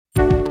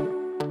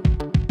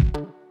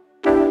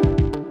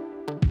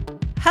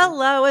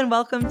Hello and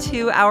welcome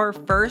to our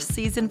first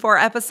season 4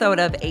 episode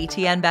of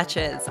ATN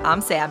Betches.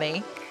 I'm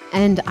Sammy.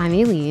 And I'm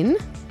Aileen.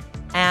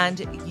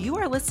 And you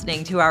are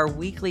listening to our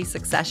weekly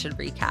Succession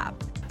recap.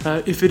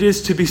 If it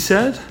is to be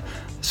said,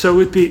 so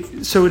it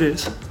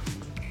is.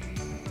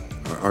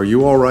 Are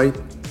you all right?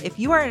 If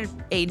you are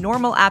a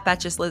normal At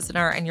Betches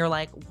listener and you're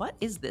like, what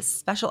is this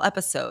special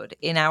episode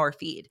in our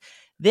feed?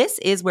 This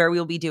is where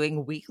we'll be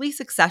doing weekly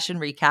Succession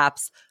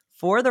recaps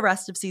for the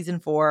rest of season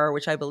 4,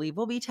 which I believe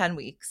will be 10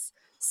 weeks.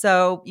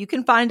 So you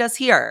can find us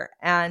here.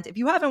 And if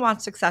you haven't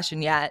watched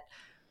Succession yet,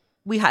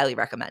 we highly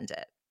recommend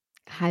it.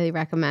 Highly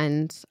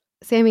recommend.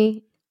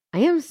 Sammy, I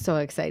am so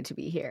excited to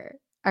be here.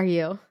 Are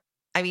you?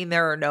 I mean,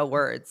 there are no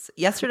words.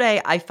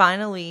 Yesterday, I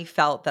finally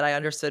felt that I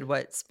understood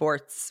what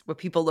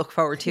people look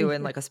forward to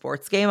in like a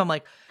sports game. I'm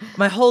like,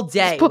 my whole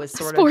day was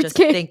sort of just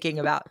thinking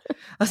about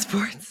a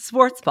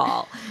sports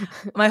ball.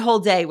 My whole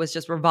day was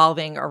just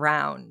revolving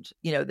around,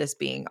 this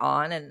being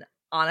on. And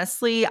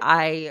honestly,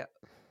 I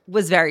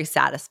was very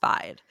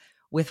satisfied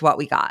with what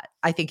we got.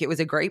 I think it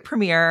was a great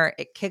premiere.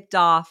 It kicked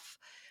off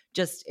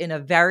just in a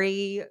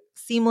very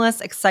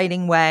seamless,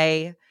 exciting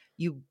way.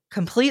 You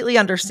completely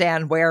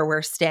understand where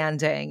we're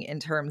standing in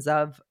terms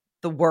of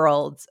the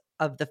world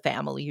of the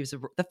family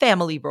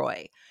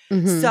Roy.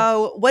 Mm-hmm.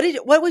 So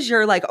what was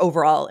your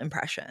overall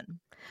impression?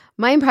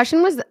 My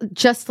impression was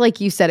just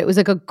like you said, it was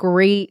like a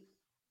great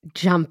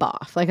jump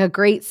off, like a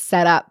great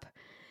setup.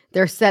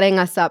 They're setting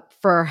us up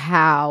for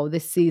how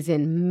this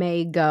season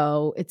may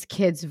go. It's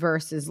kids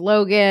versus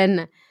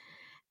Logan.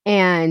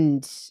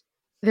 And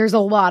there's a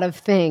lot of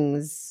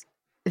things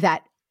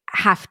that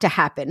have to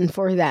happen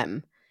for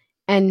them.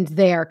 And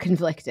they are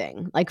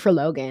conflicting, like for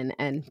Logan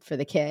and for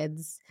the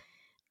kids.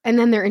 And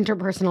then their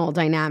interpersonal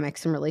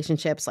dynamics and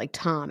relationships like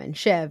Tom and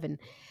Shiv. And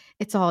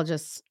it's all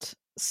just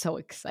so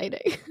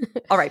exciting.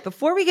 All right.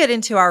 Before we get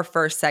into our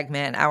first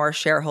segment, our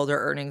shareholder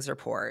earnings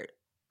report,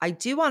 I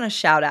do want to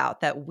shout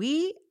out that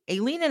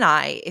Aileen and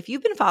I, if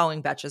you've been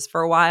following Betches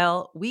for a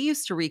while, we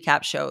used to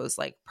recap shows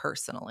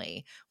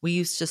personally. We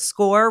used to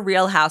score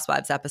Real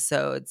Housewives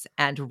episodes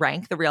and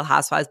rank the Real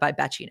Housewives by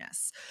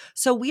betchiness.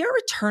 So we are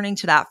returning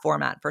to that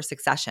format for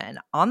Succession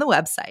on the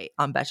website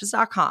on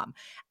betches.com.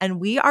 And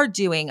we are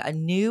doing a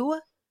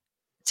new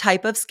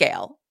type of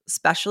scale,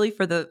 especially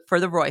for the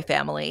Roy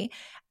family.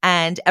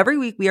 And every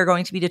week we are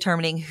going to be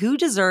determining who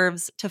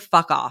deserves to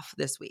fuck off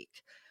this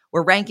week.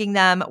 We're ranking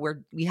them.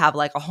 We have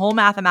a whole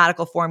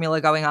mathematical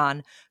formula going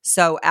on.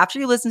 So after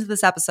you listen to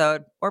this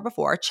episode or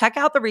before, check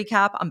out the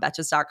recap on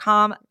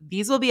betches.com.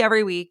 These will be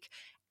every week.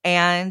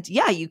 And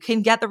yeah, you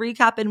can get the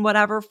recap in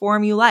whatever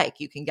form you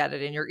like. You can get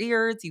it in your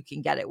ears. You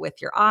can get it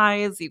with your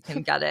eyes. You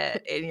can get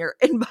it in your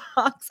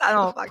inbox. I don't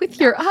know if I can with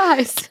your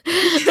eyes.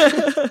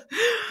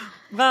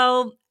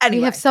 Well, anyway.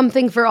 We have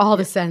something for all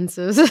the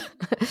senses.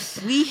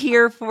 We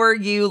here for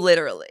you,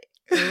 literally.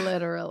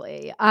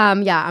 Literally.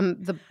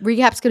 The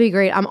recap's gonna be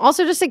great. I'm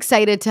also just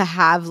excited to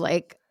have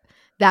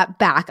that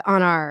back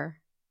on our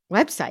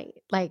website.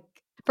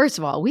 First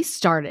of all, we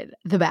started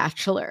The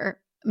Bachelor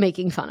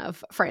making fun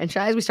of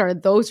franchise. We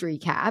started those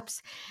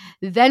recaps.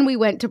 Then we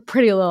went to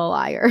Pretty Little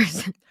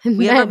Liars.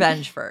 We had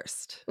Revenge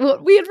first. Well,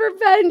 we had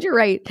Revenge, you're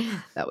right.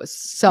 That was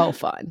so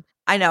fun.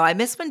 I know. I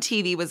miss when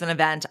TV was an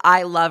event.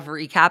 I love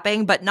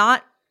recapping, but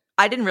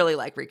I didn't really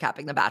like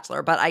recapping The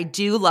Bachelor, but I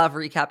do love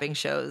recapping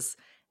shows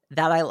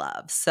that I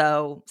love.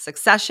 So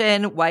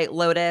Succession, White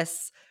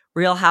Lotus,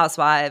 Real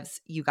Housewives,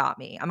 you got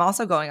me. I'm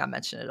also going on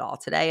Mention It All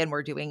today, and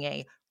we're doing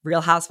a Real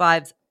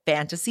Housewives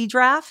fantasy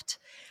draft.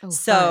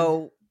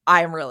 So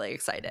I'm really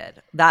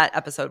excited. That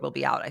episode will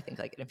be out, I think,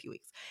 in a few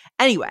weeks.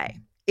 Anyway,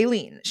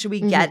 Aileen, should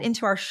we get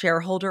into our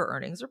shareholder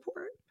earnings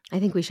report? I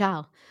think we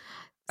shall.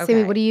 Okay.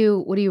 Sammy, what do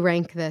you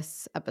rank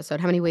this episode?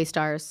 How many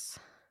Waystars?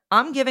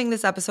 I'm giving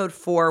this episode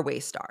 4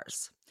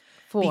 Waystars.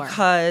 4.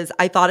 Because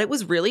I thought it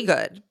was really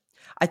good.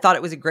 I thought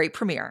it was a great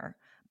premiere,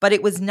 but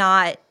it was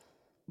not,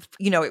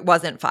 it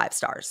wasn't 5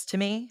 stars to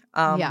me.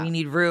 We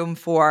need room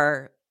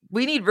for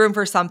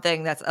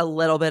something that's a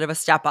little bit of a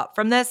step up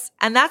from this.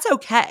 And that's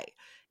okay.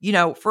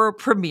 For a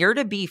premiere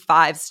to be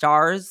 5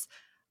 stars,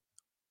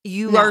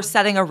 you are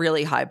setting a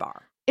really high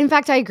bar. In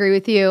fact, I agree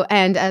with you.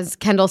 And as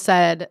Kendall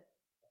said,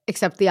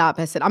 except the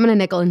opposite, I'm going to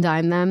nickel and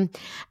dime them.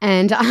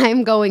 And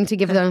I'm going to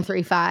give them a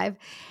 3.5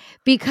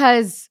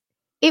 because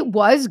it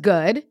was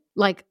good.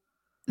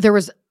 There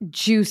was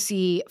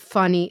juicy,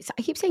 funny.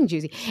 I keep saying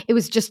juicy. It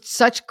was just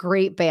such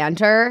great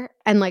banter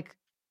and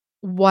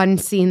one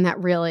scene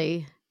that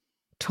really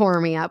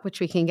tore me up, which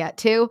we can get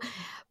to.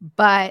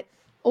 But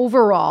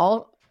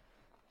overall,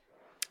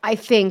 I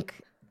think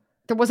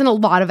there wasn't a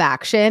lot of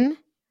action.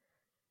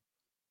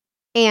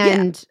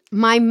 And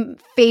my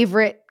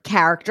favorite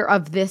character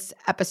of this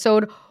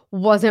episode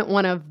wasn't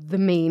one of the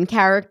main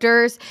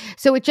characters.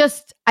 So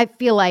I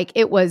feel like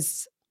it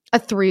was a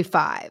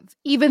 3.5,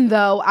 even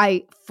though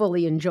I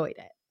fully enjoyed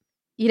it.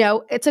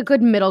 It's a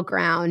good middle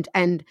ground,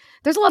 and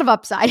there's a lot of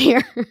upside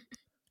here.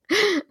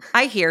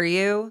 I hear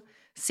you.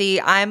 See,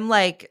 I'm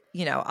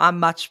I'm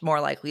much more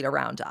likely to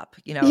round up.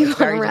 You it's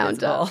very round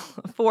divisible.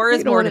 Up. 4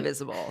 is more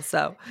divisible.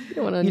 So you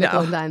don't want to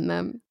nickel and dime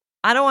them.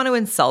 I don't want to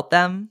insult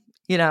them,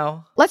 you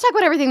know. Let's talk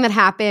about everything that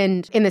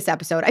happened in this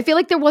episode. I feel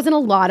like there weren't a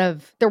lot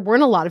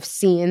of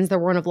scenes. There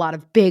weren't a lot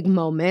of big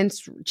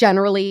moments.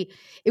 Generally,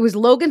 it was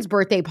Logan's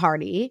birthday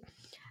party,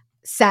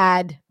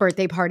 sad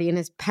birthday party in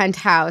his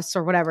penthouse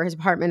or whatever his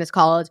apartment is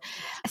called.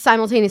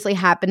 Simultaneously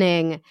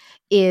happening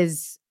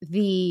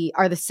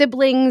are the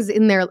siblings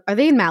are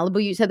they in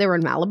Malibu? You said they were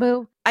in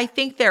Malibu? I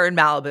think they're in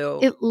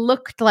Malibu. It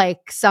looked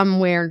like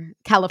somewhere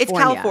California.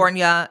 It's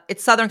California.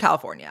 It's Southern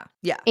California.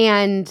 Yeah.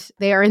 And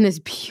they are in this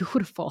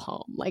beautiful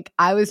home. Like,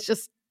 I was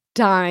just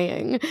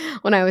dying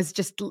when I was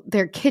just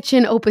their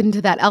kitchen open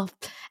to that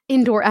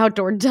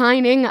indoor-outdoor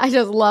dining. I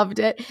just loved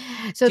it.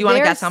 So do you want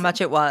to guess how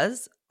much it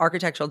was?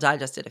 Architectural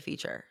Digest did a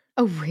feature.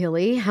 Oh,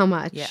 really? How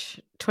much? Yeah.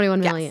 21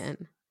 million.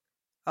 Yes.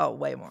 Oh,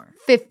 way more.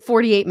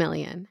 48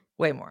 million.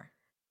 Way more.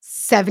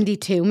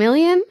 72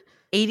 million?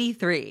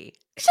 83.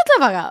 Shut the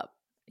fuck up.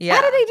 Yeah.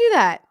 How did they do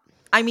that?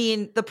 I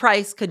mean, the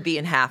price could be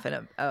in half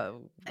in a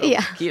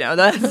yeah. You know,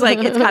 that's like,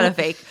 it's kind of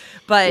fake.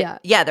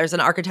 But yeah, there's an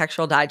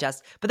Architectural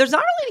Digest. But there's not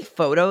really any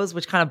photos,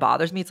 which kind of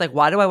bothers me. It's like,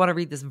 why do I want to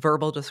read this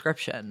verbal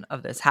description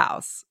of this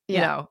house, you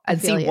know, and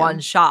see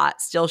one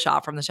still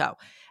shot from the show?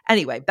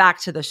 Anyway,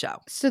 back to the show.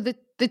 So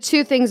the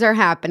two things are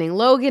happening.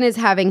 Logan is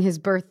having his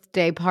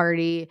birthday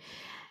party,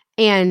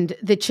 and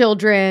the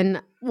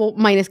children, well,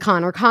 minus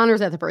Connor.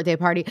 Connor's at the birthday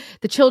party.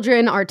 The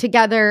children are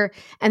together,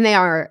 and they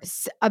are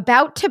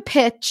about to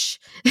pitch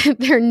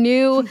their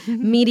new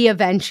media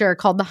venture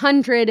called The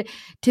 100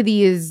 to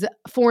these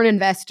foreign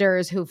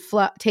investors who've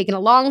taken a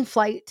long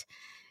flight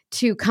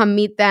to come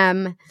meet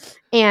them.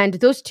 And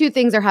those two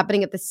things are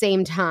happening at the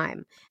same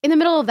time. In the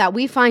middle of that,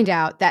 we find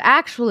out that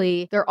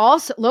actually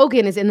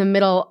Logan is in the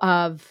middle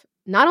of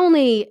not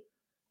only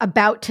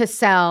about to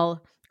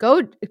sell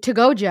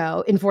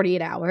Gojo in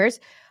 48 hours,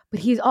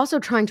 but he's also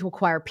trying to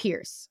acquire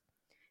Pierce.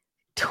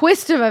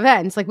 Twist of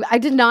events. Like, I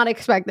did not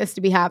expect this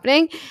to be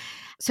happening.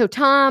 So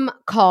Tom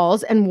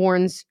calls and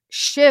warns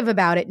Shiv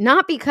about it,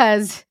 not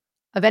because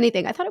of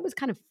anything. I thought it was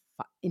kind of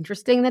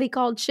interesting that he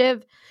called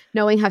Shiv,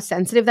 knowing how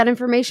sensitive that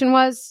information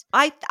was.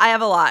 I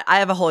have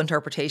a whole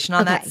interpretation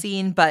on that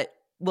scene, but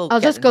I'll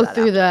just go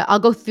through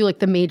like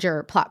the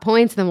major plot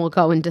points, then we'll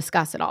go and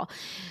discuss it all.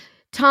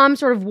 Tom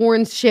sort of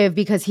warns Shiv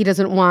because he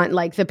doesn't want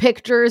like the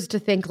pictures to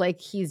think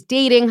like he's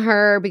dating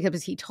her,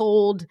 because he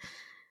told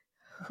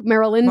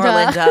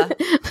Marilinda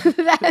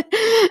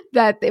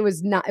that it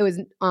was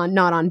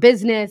not on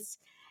business.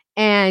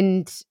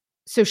 And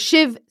so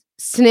Shiv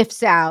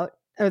sniffs out,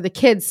 or the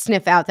kids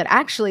sniff out, that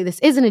actually this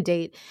isn't a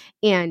date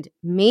and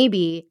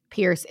maybe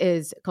Pierce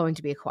is going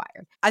to be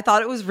acquired. I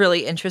thought it was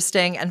really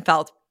interesting and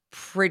felt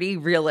pretty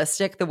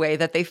realistic the way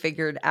that they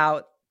figured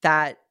out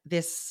that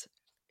this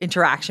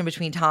interaction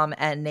between Tom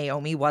and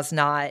Naomi was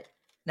not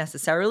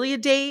necessarily a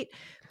date,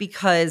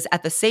 because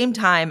at the same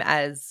time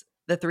as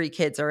the three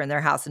kids are in their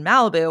house in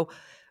Malibu,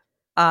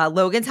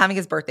 Logan's having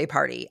his birthday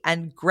party,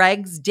 and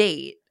Greg's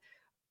date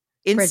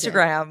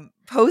Instagram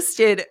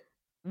posted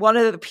one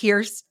of the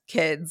Pierce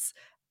kids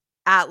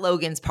at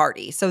Logan's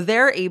party. So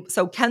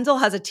so Kendall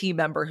has a team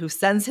member who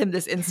sends him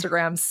this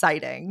Instagram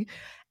sighting,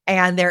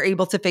 and they're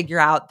able to figure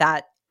out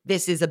that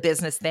this is a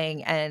business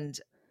thing and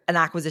an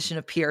acquisition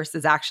of Pierce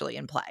is actually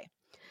in play.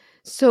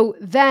 So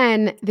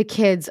then the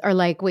kids are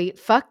like, wait,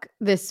 fuck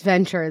this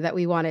venture that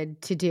we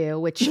wanted to do,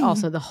 which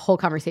also the whole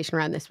conversation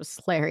around this was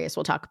hilarious.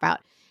 We'll talk about.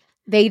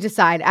 They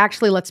decide,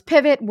 actually, let's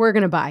pivot. We're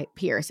going to buy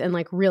Pierce and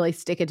like really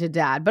stick it to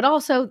dad. But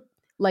also,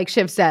 like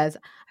Shiv says,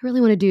 I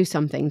really want to do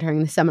something during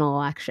the Seminole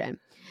election.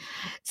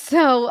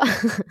 So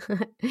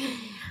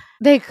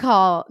they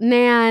call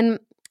Nan.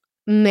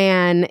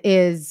 Nan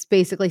is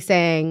basically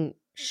saying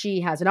she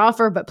has an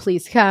offer, but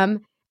please come.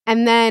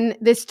 And then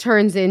this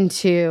turns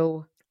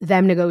into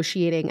them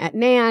negotiating at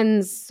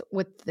Nan's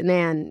with the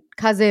Nan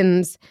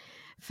cousins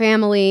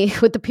family,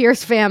 with the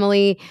Pierce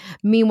family.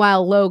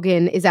 Meanwhile,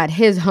 Logan is at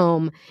his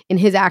home in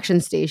his action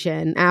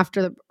station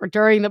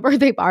during the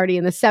birthday party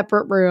in the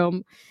separate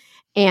room,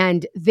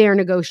 and they're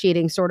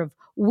negotiating sort of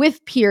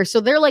with Pierce.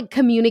 So they're like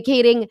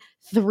communicating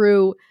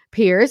through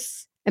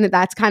Pierce, and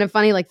that's kind of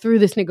funny, like through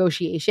this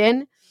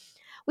negotiation,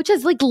 which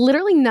has like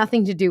literally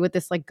nothing to do with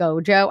this like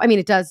Gojo. I mean,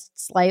 it does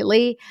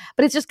slightly,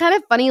 but it's just kind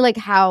of funny like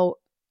how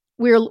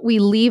we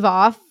leave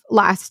off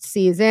last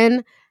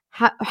season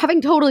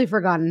having totally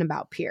forgotten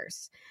about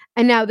Pierce.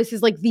 And now this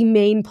is like the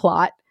main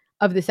plot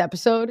of this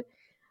episode,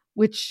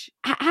 which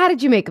how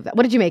did you make of that?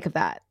 What did you make of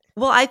that?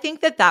 Well, I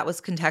think that was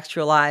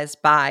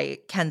contextualized by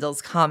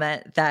Kendall's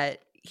comment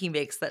that he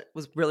makes that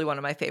was really one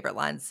of my favorite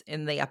lines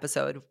in the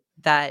episode,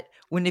 that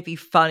wouldn't it be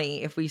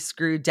funny if we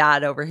screwed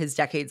dad over his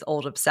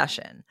decades-old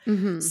obsession?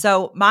 Mm-hmm.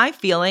 So my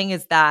feeling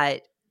is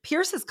that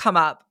Pierce has come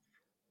up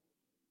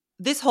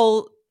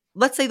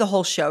let's say the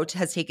whole show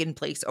has taken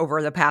place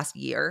over the past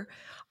year.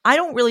 I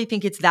don't really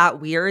think it's that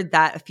weird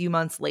that a few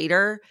months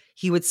later,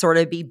 he would sort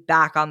of be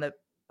back on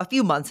a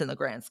few months in the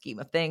grand scheme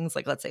of things,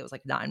 like let's say it was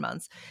like 9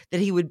 months, that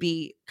he would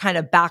be kind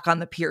of back on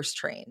the Pierce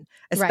train,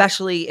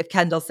 especially if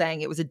Kendall's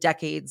saying it was a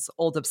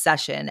decades-old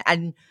obsession.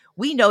 And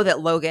we know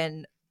that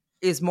Logan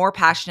is more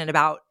passionate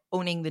about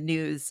owning the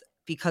news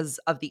because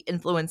of the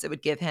influence it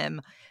would give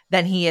him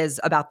than he is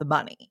about the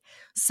money.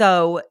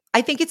 So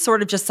I think it's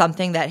sort of just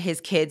something that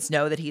his kids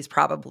know that he's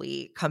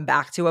probably come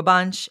back to a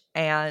bunch,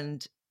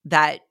 and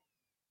that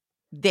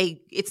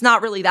it's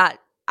not really that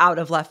out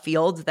of left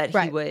field that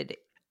he would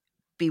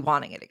be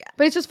wanting it again.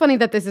 But it's just funny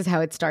that this is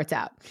how it starts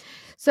out.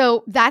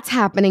 So that's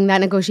happening.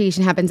 That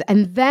negotiation happens.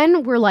 And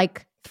then we're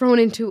like thrown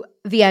into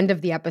the end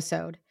of the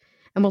episode.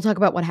 And we'll talk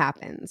about what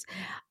happens.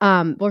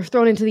 We're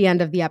thrown into the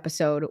end of the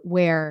episode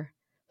where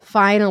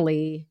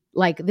finally,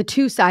 like, the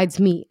two sides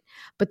meet.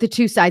 But the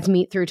two sides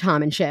meet through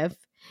Tom and Shiv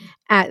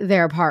at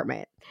their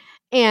apartment.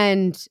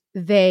 And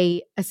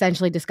they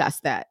essentially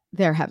discuss that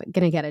they're going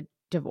to get a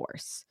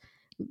divorce.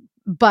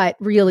 But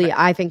really,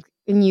 I think,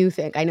 and you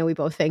think, I know we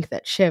both think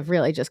that Shiv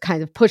really just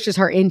kind of pushes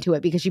her into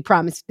it because she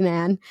promised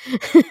Nan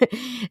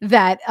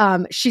that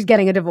she's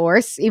getting a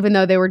divorce, even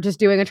though they were just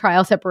doing a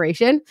trial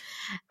separation.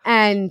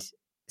 And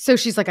so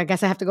she's like, I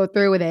guess I have to go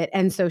through with it.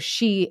 And so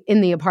she,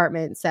 in the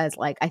apartment, says,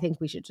 like, I think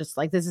we should just,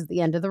 like, this is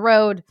the end of the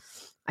road,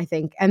 I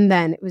think. And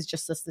then it was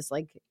just this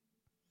like,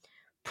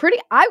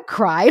 I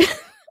cried.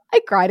 I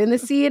cried in the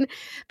scene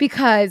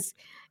because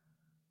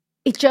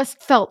it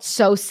just felt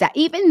so sad,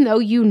 even though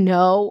you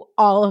know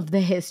all of the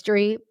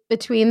history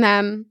between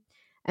them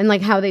and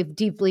like how they've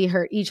deeply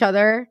hurt each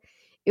other.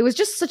 It was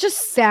just such a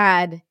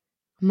sad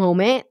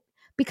moment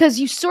because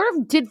you sort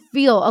of did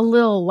feel a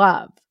little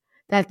love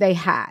that they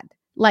had.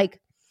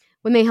 Like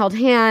when they held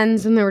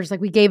hands and they were just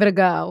like, we gave it a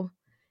go.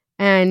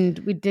 And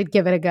we did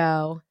give it a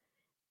go.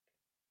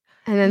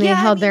 And then they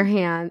held their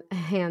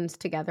hands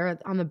together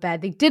on the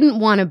bed. They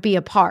didn't want to be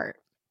apart.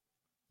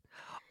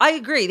 I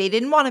agree. They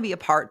didn't want to be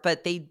apart,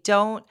 but they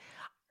don't.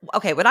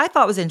 Okay, what I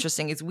thought was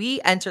interesting is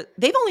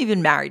they've only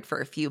been married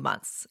for a few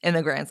months in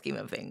the grand scheme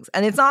of things.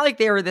 And it's not like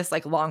they were this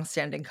like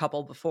long-standing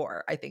couple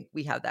before. I think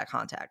we have that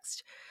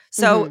context.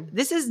 So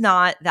this is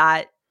not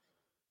that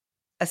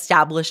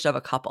established of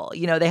a couple.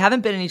 You know, they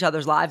haven't been in each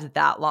other's lives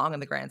that long in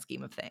the grand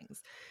scheme of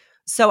things.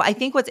 So I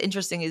think what's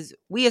interesting is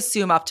we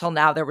assume up till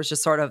now there was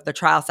just sort of the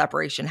trial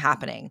separation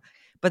happening.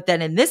 But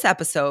then in this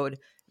episode,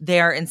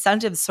 their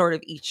incentives sort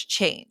of each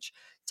change.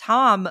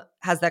 Tom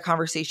has that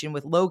conversation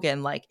with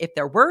Logan, like, if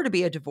there were to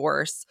be a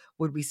divorce,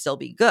 would we still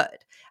be good?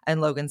 And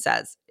Logan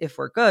says, if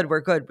we're good,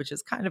 which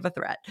is kind of a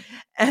threat.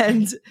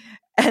 And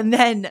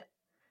then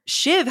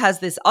Shiv has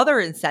this other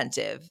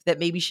incentive that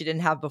maybe she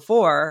didn't have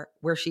before,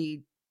 where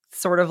she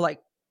sort of like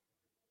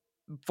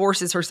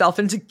forces herself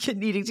into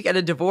needing to get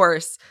a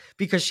divorce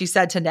because she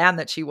said to Nam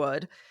that she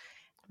would.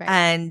 Right.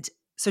 And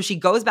so she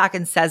goes back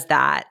and says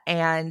that.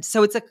 And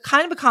so it's a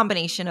kind of a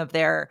combination of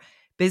their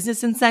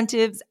business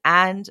incentives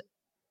and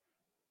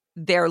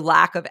their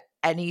lack of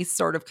any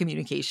sort of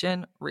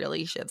communication,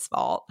 really Shiv's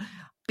fault,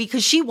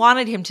 because she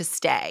wanted him to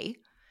stay,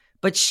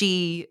 but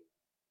she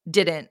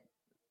didn't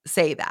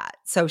say that.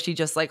 So she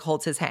just like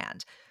holds his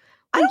hand.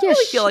 I don't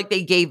really feel like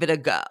they gave it a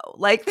go.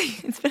 Like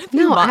it's been a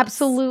few months. No,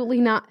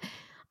 absolutely not.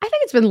 I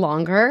think it's been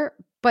longer,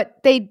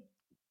 but they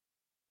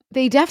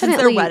definitely. Since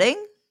their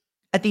wedding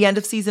at the end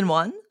of season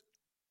 1?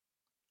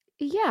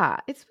 Yeah,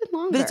 it's been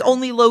longer. But it's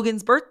only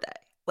Logan's birthday.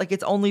 Like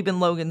it's only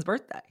been Logan's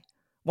birthday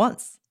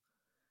once.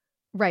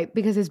 Right,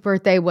 because his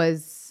birthday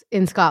was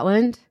in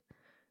Scotland?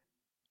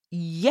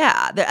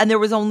 Yeah, and there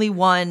was only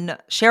one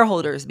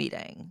shareholders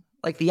meeting,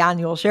 like the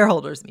annual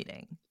shareholders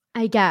meeting.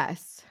 I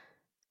guess.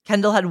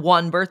 Kendall had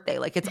one birthday.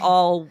 Like it's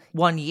all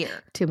 1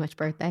 year. Too much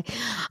birthday.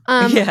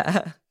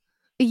 Yeah.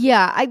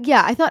 Yeah,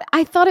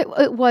 I thought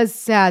it was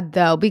sad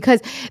though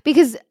because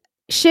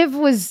Shiv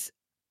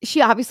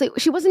she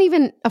wasn't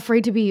even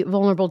afraid to be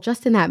vulnerable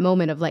just in that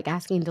moment of like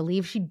asking to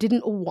leave. She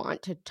didn't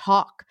want to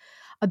talk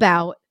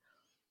about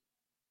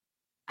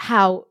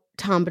how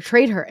Tom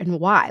betrayed her and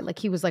why. Like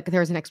he was like,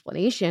 there's an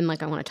explanation,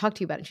 like I want to talk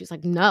to you about it. And she's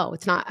like, no,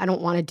 it's not, I don't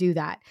want to do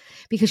that.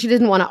 Because she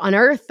didn't want to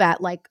unearth that,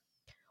 like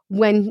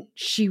when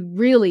she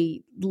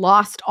really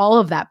lost all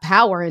of that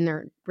power in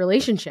their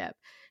relationship,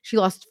 she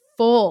lost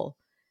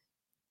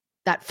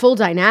that full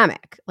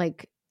dynamic.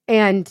 Like,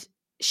 and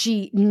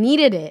she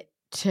needed it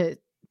to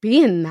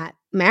be in that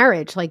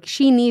marriage. Like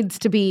she needs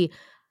to be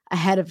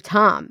ahead of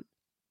Tom.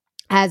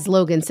 As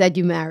Logan said,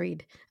 you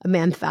married a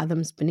man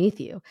fathoms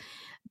beneath you.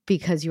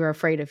 Because you were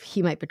afraid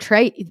he might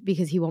betray,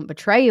 because he won't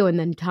betray you, and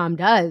then Tom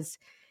does.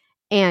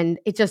 And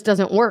it just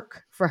doesn't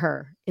work for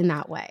her in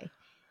that way.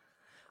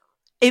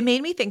 It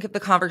made me think of the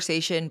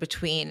conversation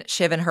between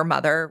Shiv and her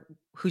mother,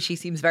 who she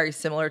seems very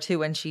similar to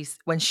when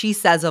she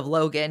says of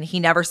Logan, he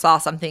never saw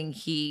something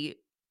he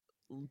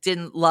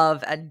didn't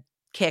love and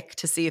kick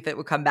to see if it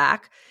would come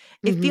back.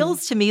 It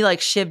feels to me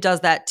like Shiv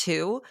does that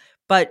too,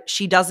 but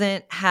she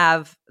doesn't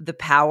have the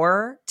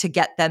power to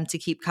get them to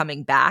keep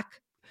coming back.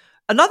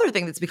 Another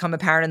thing that's become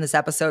apparent in this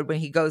episode when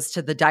he goes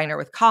to the diner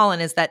with Colin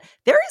is that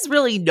there is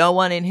really no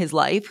one in his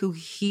life who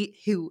he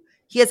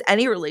has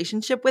any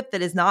relationship with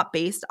that is not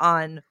based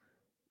on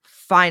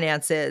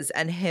finances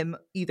and him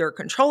either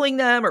controlling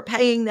them or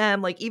paying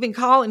them. Like even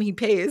Colin, he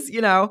pays,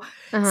 you know?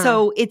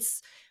 So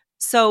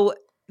so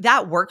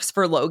that works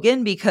for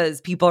Logan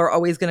because people are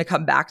always going to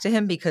come back to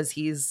him because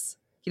he's,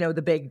 you know,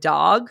 the big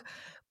dog.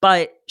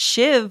 But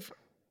Shiv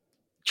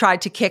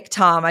tried to kick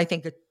Tom, I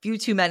think, a few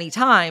too many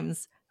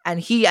times. And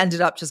he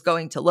ended up just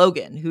going to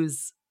Logan,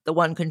 who's the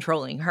one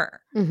controlling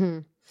her. Mm-hmm.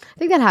 I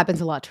think that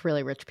happens a lot to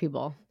really rich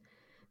people.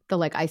 The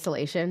like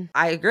isolation.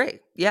 I agree.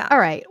 Yeah. All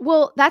right.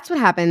 Well, that's what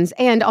happens.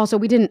 And also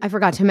I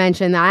forgot to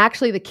mention that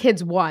actually the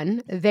kids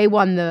won. They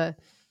won the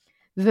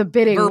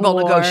bidding verbal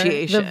war,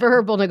 negotiation. The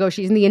verbal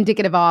negotiation, the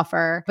indicative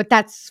offer. But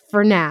that's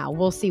for now.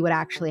 We'll see what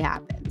actually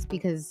happens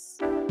because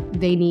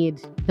they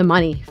need the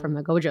money from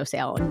the Gojo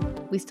sale.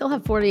 And we still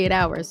have 48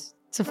 hours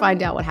to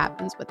find out what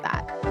happens with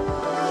that.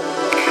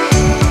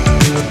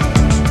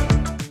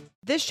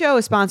 This show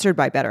is sponsored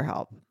by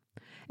BetterHelp.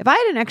 If I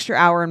had an extra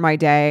hour in my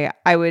day,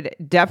 I would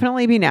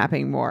definitely be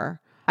napping more.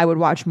 I would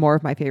watch more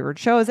of my favorite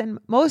shows. And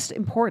most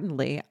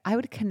importantly, I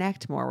would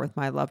connect more with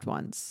my loved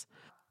ones.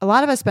 A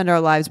lot of us spend our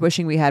lives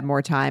wishing we had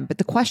more time, but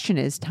the question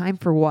is, time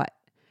for what?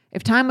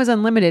 If time was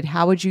unlimited,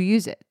 how would you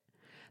use it?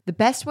 The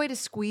best way to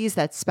squeeze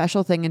that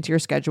special thing into your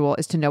schedule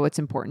is to know what's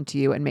important to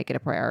you and make it a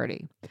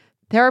priority.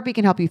 Therapy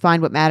can help you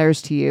find what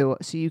matters to you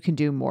so you can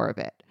do more of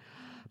it.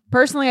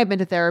 Personally, I've been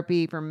to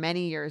therapy for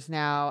many years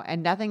now,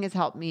 and nothing has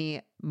helped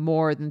me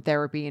more than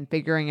therapy in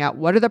figuring out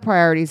what are the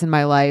priorities in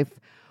my life,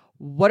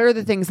 what are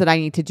the things that I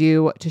need to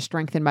do to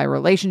strengthen my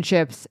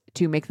relationships,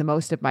 to make the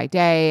most of my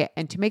day,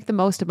 and to make the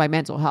most of my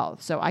mental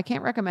health. So I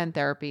can't recommend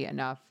therapy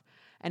enough.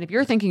 And if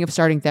you're thinking of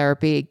starting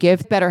therapy,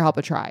 give BetterHelp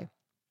a try.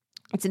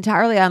 It's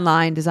entirely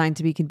online, designed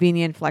to be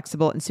convenient,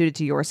 flexible, and suited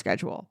to your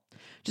schedule.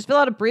 Just fill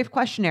out a brief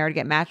questionnaire to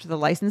get matched with a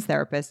licensed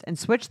therapist and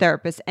switch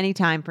therapists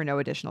anytime for no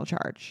additional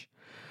charge.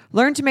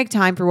 Learn to make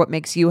time for what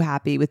makes you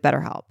happy with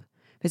BetterHelp.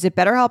 Visit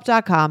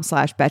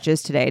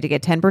betterhelp.com/betches today to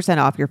get 10%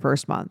 off your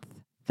first month.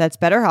 That's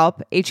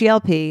BetterHelp,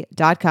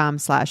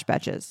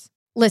 HELP.com/betches.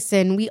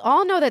 Listen, we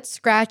all know that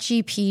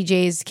scratchy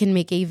PJs can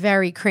make a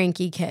very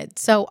cranky kid,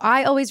 so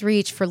I always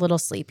reach for Little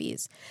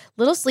Sleepies.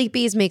 Little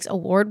Sleepies makes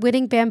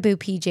award-winning bamboo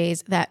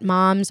PJs that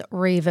moms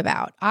rave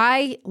about.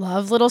 I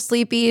love Little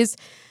Sleepies.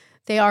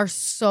 They are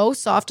so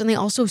soft and they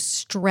also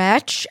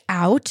stretch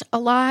out a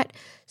lot,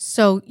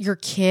 so your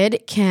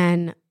kid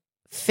can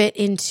fit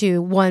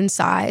into one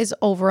size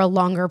over a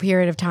longer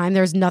period of time.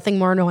 There's nothing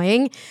more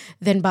annoying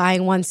than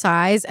buying one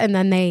size and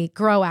then they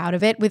grow out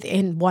of it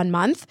within 1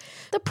 month.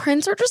 The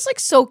prints are just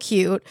like so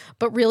cute,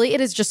 but really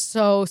it is just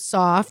so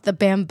soft. The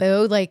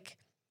bamboo, like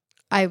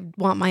I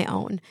want my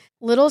own.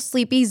 Little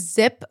Sleepy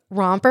Zip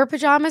Romper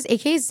Pajamas,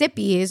 aka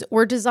Zippies,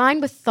 were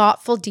designed with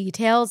thoughtful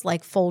details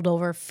like fold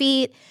over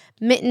feet,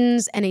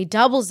 mittens, and a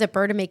double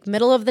zipper to make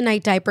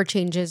middle-of-the-night diaper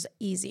changes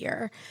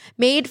easier.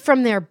 Made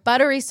from their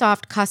buttery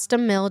soft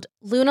custom-milled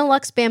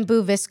Lunalux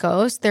bamboo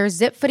viscose, their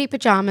zip footy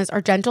pajamas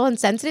are gentle and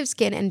sensitive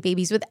skin and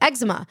babies with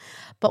eczema.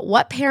 But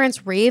what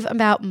parents rave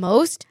about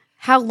most?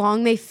 How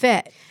long they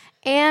fit.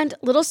 And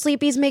Little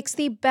Sleepies makes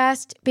the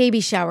best baby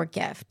shower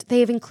gift.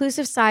 They have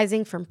inclusive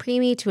sizing from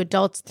preemie to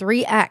adults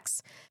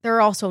 3X. There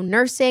are also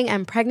nursing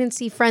and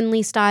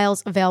pregnancy-friendly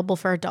styles available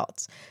for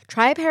adults.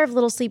 Try a pair of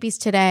Little Sleepies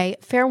today.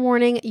 Fair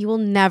warning, you will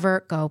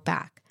never go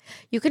back.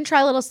 You can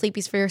try Little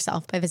Sleepies for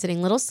yourself by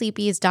visiting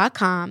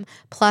littlesleepies.com,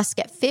 plus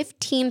get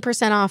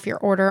 15% off your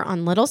order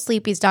on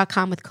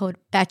littlesleepies.com with code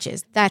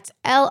BETCHES. That's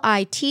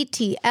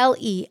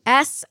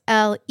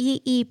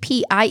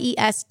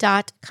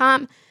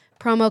LITTLESLEEPIES.com.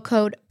 Promo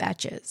code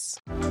BETCHES.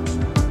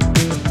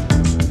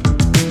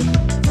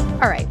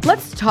 All right,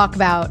 let's talk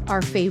about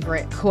our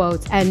favorite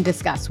quotes and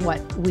discuss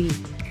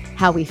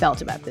how we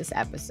felt about this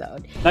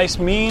episode. Nice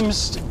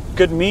memes,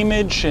 good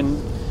memeage,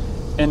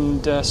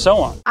 and so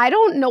on. I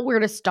don't know where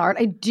to start.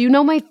 I do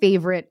know my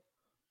favorite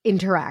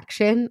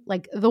interaction,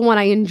 like the one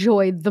I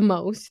enjoyed the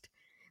most,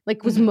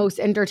 like was most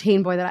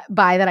entertained by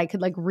that I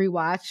could like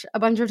rewatch a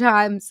bunch of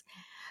times.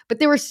 But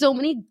there were so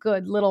many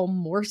good little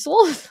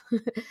morsels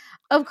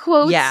of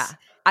quotes. Yeah.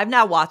 I've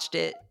now watched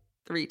it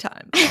 3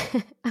 times.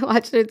 I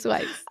watched it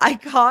twice.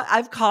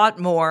 I've caught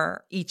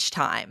more each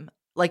time.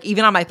 Like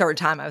even on my 3rd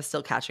time, I was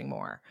still catching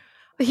more.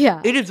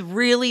 Yeah. It is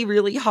really,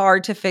 really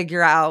hard to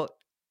figure out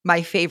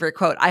my favorite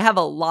quote. I have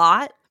a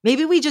lot.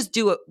 Maybe we just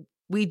do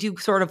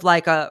sort of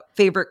like a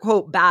favorite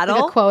quote battle.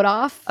 Like a quote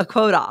off? A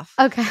quote off.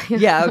 Okay.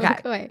 Yeah,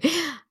 okay.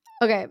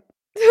 Okay.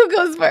 Who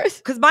goes first?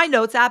 Because my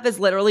notes app is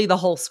literally the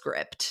whole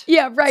script.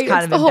 Yeah, right. It's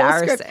kind of the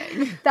embarrassing.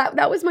 Whole script.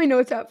 That was my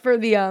notes app for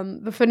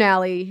the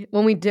finale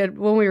when we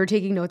were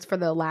taking notes for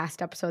the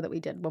last episode that we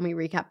did when we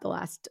recapped the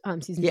last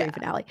season 3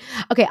 finale.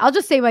 Okay, I'll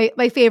just say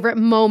my favorite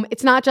moment.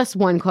 It's not just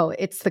one quote;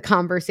 it's the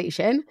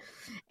conversation.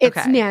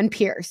 It's Nan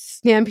Pierce.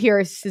 Nan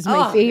Pierce is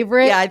my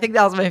favorite. Yeah, I think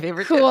that was my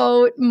favorite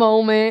quote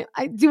moment.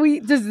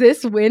 Does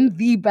this win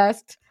the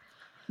best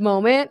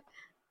moment?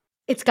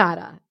 It's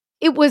gotta.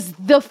 It was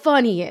the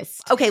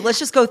funniest. Okay, let's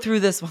just go through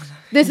this one.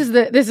 This is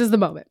the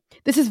moment.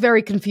 This is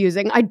very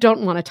confusing. I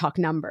don't want to talk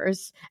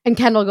numbers. And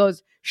Kendall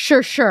goes,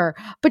 sure.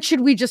 But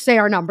should we just say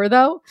our number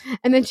though?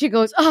 And then she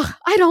goes,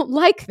 I don't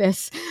like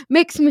this.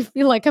 Makes me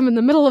feel like I'm in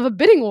the middle of a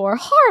bidding war.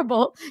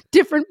 Horrible.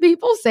 Different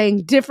people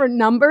saying different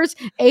numbers.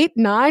 8,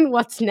 9,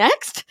 what's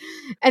next?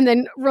 And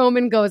then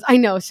Roman goes, I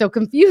know, so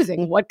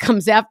confusing. What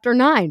comes after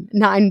 9?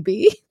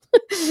 9B?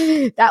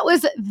 That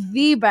was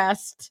the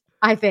best,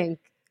 I think.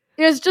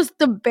 There's just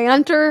the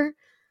banter.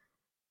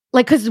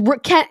 Like, because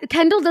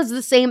Kendall does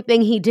the same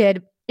thing he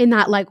did in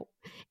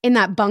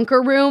that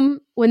bunker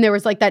room when there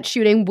was like that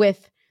shooting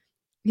with,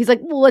 he's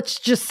like, well, let's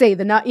just say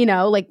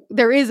like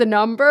there is a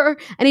number,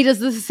 and he does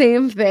the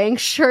same thing.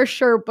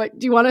 Sure, but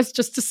do you want us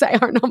just to say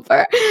our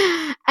number?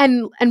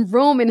 And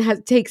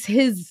Roman takes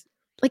his,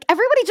 like,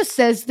 everybody just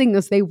says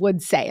things they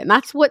would say, and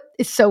that's what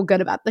is so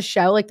good about the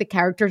show. Like, the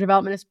character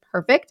development is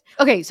perfect.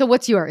 Okay, so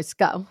what's yours?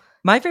 Go.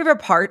 My favorite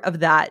part of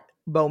that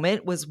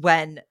moment was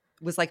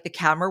like the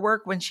camera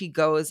work when she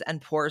goes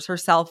and pours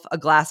herself a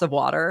glass of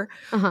water,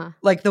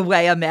 like the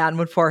way a man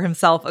would pour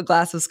himself a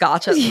glass of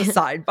scotch at the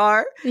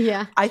sidebar.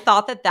 Yeah. I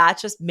thought that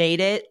just made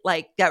it,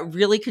 like, that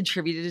really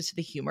contributed to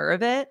the humor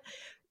of it.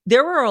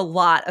 There were a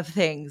lot of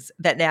things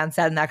that Nan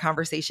said in that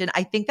conversation.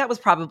 I think that was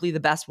probably the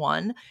best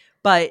one.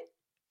 But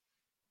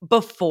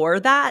before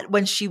that,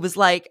 when she was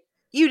like,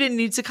 you didn't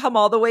need to come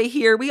all the way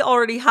here. We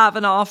already have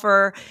an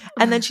offer.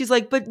 And then she's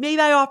like, but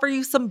maybe I offer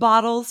you some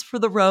bottles for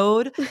the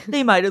road.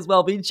 They might as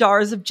well be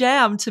jars of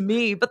jam to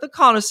me, but the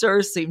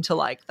connoisseurs seem to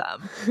like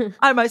them.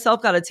 I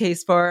myself got a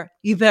taste for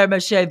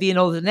Hypermarché Vin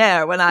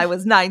Ordinaire when I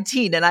was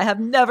 19, and I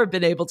have never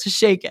been able to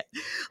shake it.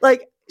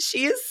 Like,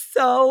 she is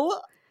so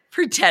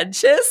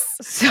pretentious.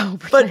 So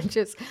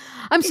pretentious.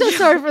 I'm so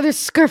sorry for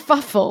this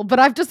kerfuffle, but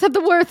I've just had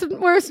the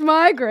worst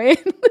migraine.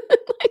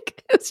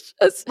 Like, it's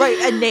just right.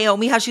 And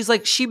Naomi, how she's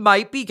like, she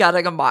might be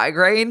getting a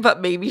migraine,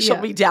 but maybe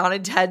she'll be down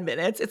in 10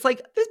 minutes. It's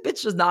like, this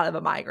bitch does not have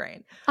a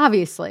migraine.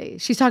 Obviously.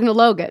 She's talking to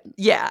Logan.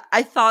 Yeah.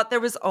 I thought there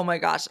was, oh my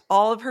gosh,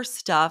 all of her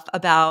stuff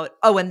about,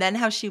 and then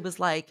how she was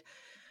like,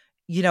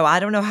 I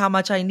don't know how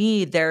much I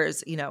need.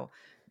 There's,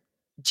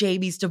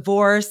 Jamie's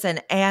divorce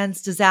and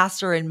Anne's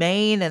disaster in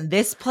Maine and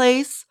this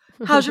place.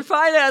 How's your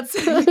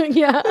financing?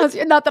 Yeah,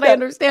 not that I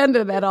understand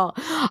it at all.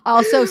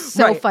 Also,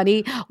 so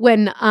funny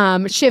when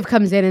Shiv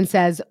comes in and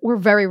says, we're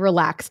very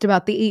relaxed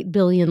about the $8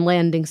 billion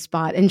landing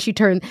spot. And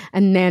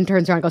Nan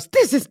turns around and goes,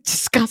 this is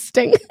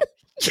disgusting.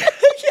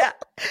 Yeah.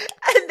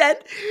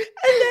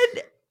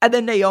 And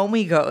then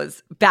Naomi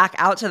goes back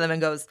out to them and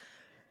goes,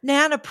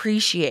 Nan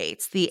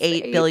appreciates the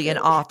 $8 billion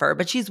offer,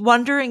 but she's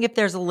wondering if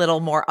there's a little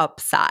more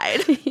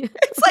upside.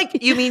 It's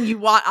like, you mean you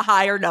want a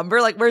higher number?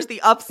 Like, where's the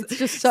upside? It's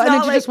just so, and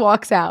then she just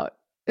walks out.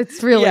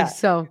 It's really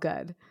so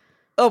good.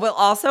 Oh, but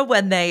also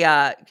when they,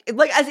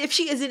 like, as if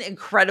she isn't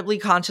incredibly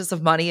conscious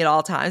of money at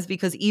all times,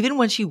 because even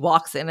when she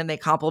walks in and they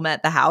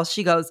compliment the house,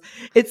 she goes,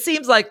 it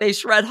seems like they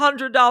shred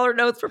 $100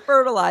 notes for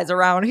fertilizer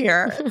around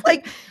here.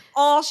 Like,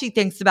 all she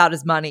thinks about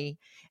is money.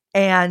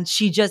 And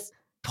she just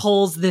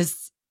pulls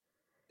this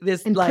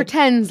and like,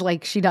 pretends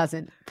like she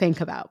doesn't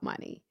think about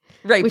money.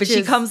 Right, but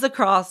she comes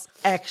across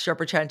extra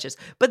pretentious.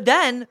 But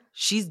then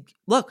she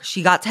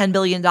got $10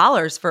 billion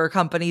for a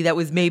company that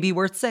was maybe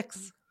worth $6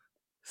 billion.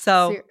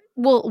 So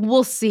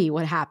we'll see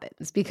what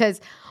happens,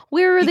 because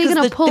where are they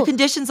going to pull? The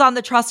conditions on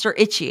the trust are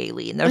itchy,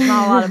 Aileen. There's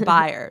not a lot of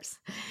buyers.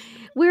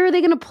 Where are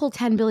they going to pull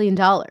 $10 billion?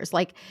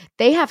 Like,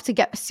 they have to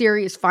get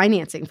serious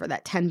financing for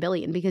that $10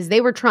 billion, because they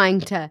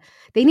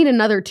need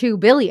another $2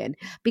 billion,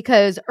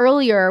 because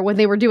earlier when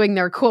they were doing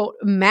their quote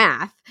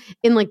math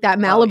in like that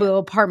Malibu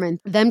apartment,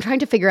 them trying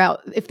to figure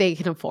out if they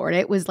can afford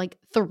it was like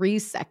 3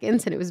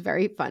 seconds. And it was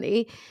very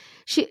funny.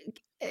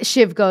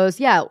 Shiv goes,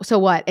 yeah, so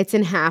what? It's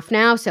in half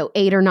now, so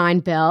 8 or 9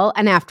 bill.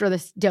 And after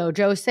this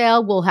dojo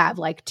sale, we'll have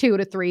like 2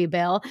 to 3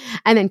 bill.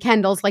 And then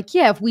Kendall's like,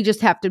 yeah, if we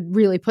just have to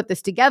really put this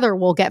together,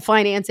 we'll get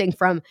financing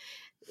from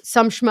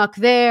some schmuck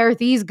there,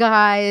 these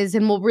guys,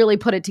 and we'll really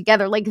put it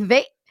together.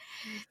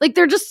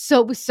 They're just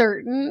so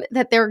certain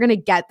that they're going to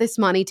get this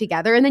money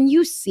together. And then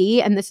you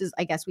see, and this is,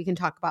 I guess we can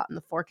talk about in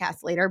the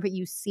forecast later, but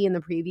you see in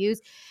the previews,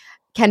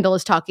 Kendall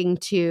is talking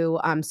to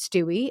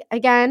Stewie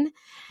again.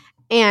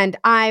 And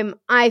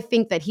I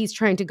think that he's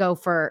trying to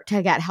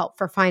to get help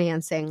for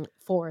financing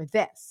for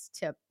this,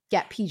 to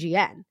get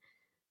PGN.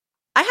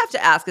 I have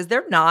to ask, is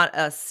there not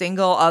a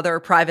single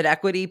other private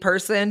equity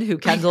person who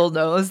Kendall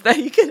knows that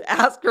he could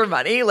ask for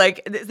money?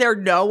 Like, is there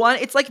no one?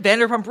 It's like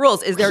Vanderpump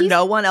Rules. Is there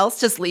no one else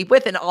to sleep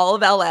with in all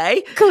of LA?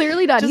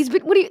 Clearly not.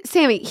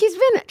 Sammy, he's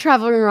been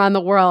traveling around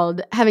the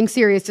world having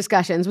serious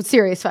discussions with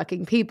serious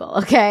fucking people,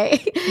 okay?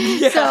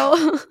 Yeah.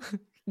 So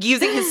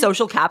using his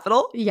social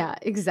capital. Yeah,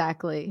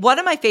 exactly. One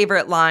of my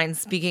favorite lines,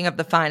 speaking of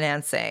the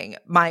financing,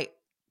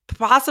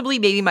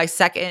 maybe my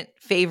second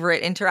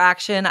favorite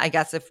interaction, I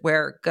guess if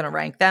we're going to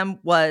rank them,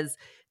 was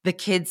the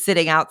kids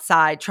sitting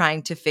outside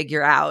trying to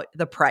figure out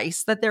the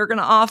price that they're going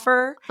to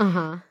offer.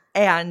 Uh-huh.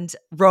 And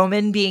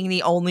Roman being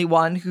the only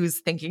one who's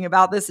thinking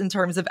about this in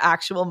terms of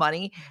actual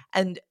money.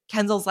 And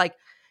Kendall's like,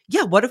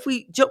 yeah, what if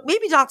we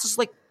maybe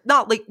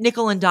not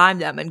nickel and dime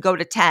them and go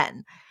to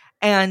 10?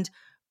 And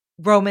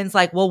Roman's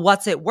like, well,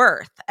 what's it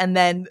worth? And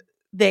then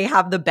they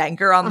have the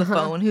banker on the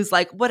phone who's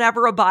like,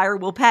 whatever a buyer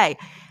will pay.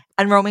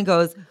 And Roman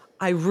goes,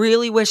 I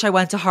really wish I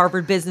went to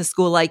Harvard Business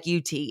School like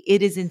UT.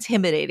 It is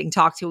intimidating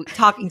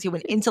talking to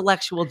an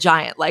intellectual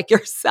giant like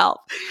yourself.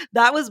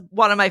 That was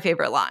one of my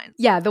favorite lines.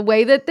 Yeah, the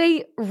way that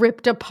they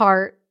ripped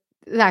apart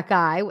that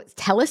guy,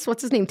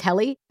 what's his name?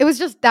 Telly? It was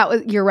just,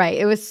 you're right.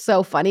 It was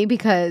so funny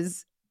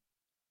because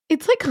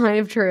It's like kind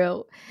of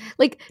true.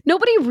 Like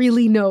nobody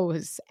really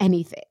knows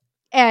anything.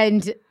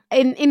 And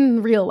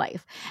in real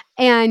life.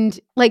 And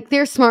like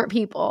they're smart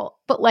people,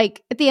 but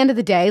like at the end of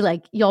the day,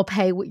 like you'll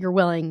pay what you're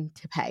willing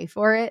to pay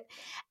for it.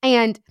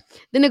 And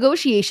the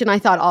negotiation I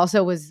thought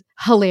also was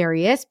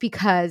hilarious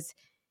because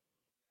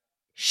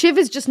Shiv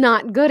is just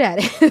not good at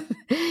it.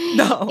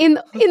 No.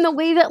 In the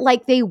way that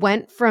like they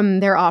went from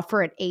their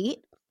offer at 8,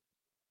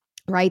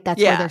 right? That's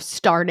where Yeah. they're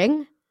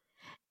starting.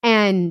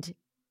 And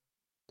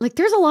like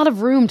there's a lot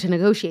of room to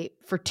negotiate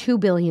for $2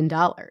 billion,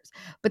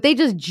 but they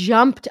just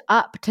jumped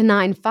up to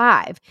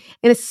 9.5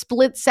 in a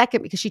split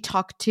second because she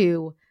talked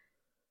to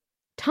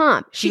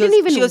Tom. She didn't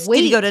even wait.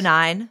 Did he go to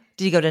 9?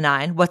 Did he go to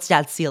 9? What's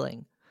dad's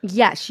ceiling?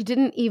 Yeah, she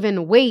didn't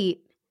even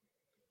wait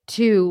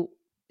to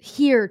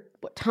hear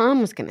what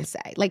Tom was going to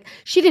say. Like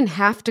she didn't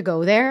have to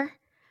go there,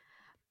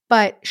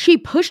 but she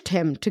pushed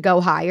him to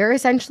go higher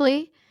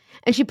essentially.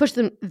 And she pushed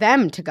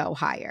them to go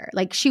higher.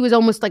 Like she was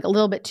almost like a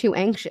little bit too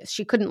anxious.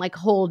 She couldn't like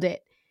hold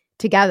it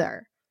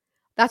together.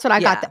 That's what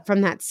I got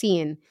from that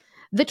scene.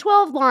 The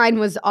 12 line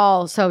was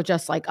also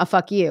just like a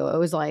fuck you. It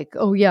was like,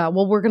 oh yeah,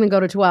 well we're gonna go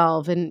to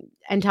 12, and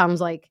Tom's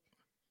like,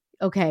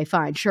 okay,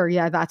 fine, sure,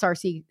 yeah, that's our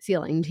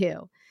ceiling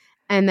too.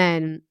 And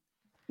then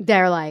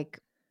they're like,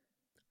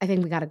 I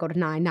think we got to go to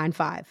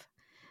 9.5.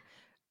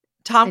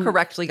 Tom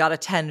correctly got a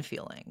 10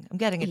 feeling. I'm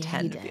getting a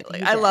 10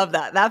 feeling. I did. love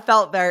that. That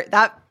felt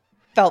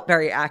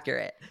very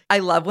accurate. I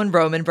love when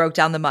Roman broke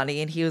down the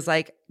money and he was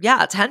like,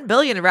 yeah, 10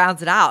 billion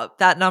rounds it out.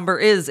 That number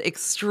is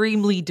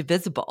extremely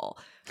divisible.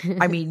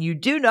 I mean, you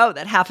do know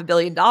that $500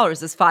 million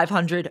is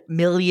 $500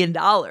 million.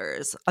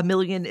 A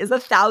million is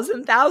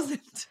 1,000,000.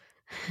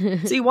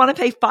 So you want to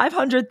pay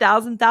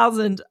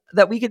 500,000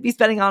 that we could be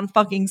spending on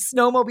fucking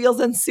snowmobiles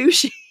and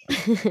sushi.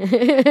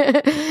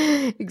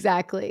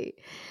 Exactly.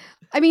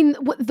 I mean,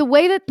 the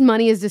way that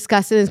money is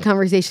discussed in this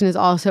conversation is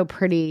also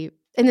pretty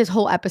in this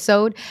whole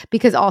episode,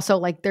 because also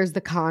like there's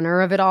the Connor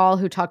of it all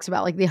who talks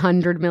about like the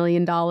 $100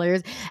 million.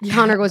 Yeah.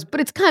 Connor goes, but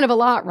it's kind of a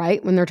lot,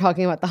 right? When they're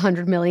talking about the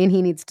 $100 million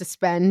he needs to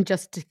spend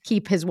just to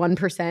keep his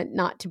 1%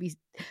 not to be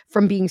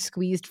from being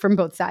squeezed from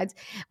both sides.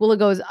 Willa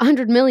goes,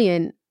 $100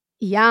 million.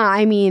 Yeah,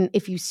 I mean,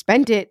 if you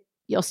spent it,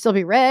 you'll still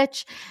be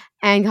rich.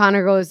 And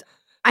Connor goes,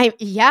 I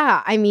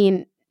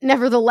mean,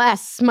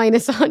 nevertheless,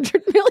 minus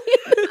 $100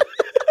 million.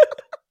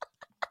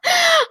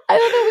 I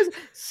thought that was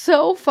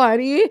so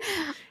funny.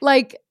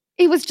 Like,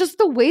 it was just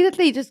the way that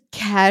they just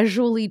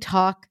casually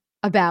talk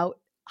about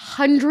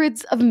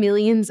hundreds of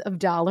millions of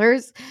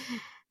dollars.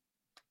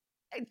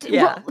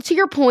 Yeah. Well, to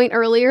your point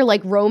earlier,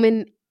 like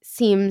Roman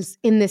seems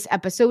in this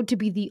episode to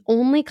be the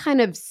only kind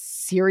of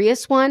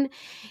serious one.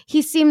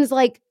 He seems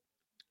like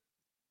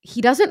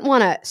he doesn't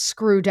want to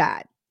screw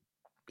dad.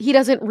 He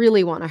doesn't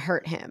really want to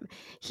hurt him.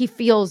 He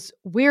feels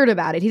weird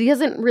about it. He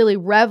doesn't really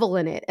revel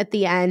in it at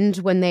the end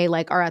when they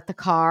like are at the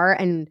car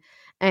and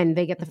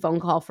they get the phone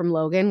call from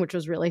Logan, which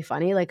was really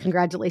funny. Like,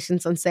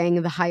 congratulations on saying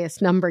the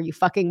highest number, you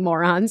fucking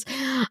morons.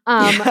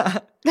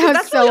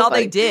 That's so really all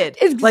they did.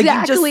 Exactly. Like,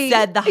 you just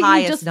said the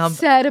highest you just number.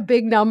 Said a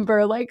big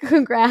number. Like,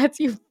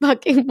 congrats, you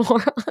fucking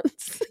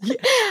morons. Yeah.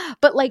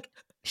 But like,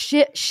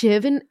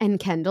 Shiv and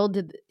Kendall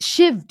did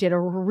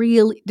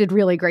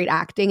really great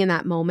acting in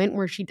that moment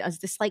where she does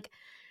this like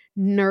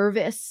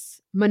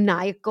nervous,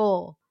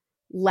 maniacal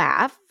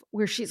laugh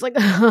where she's like,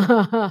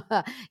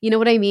 you know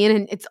what I mean?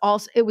 And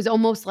it was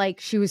almost like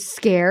she was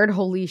scared,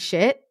 holy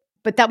shit.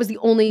 But that was the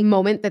only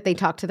moment that they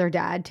talked to their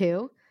dad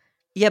too.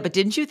 Yeah, but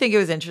didn't you think it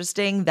was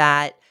interesting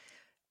that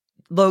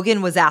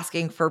Logan was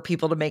asking for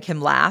people to make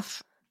him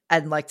laugh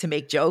and like to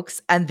make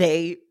jokes, and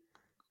they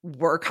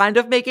were kind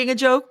of making a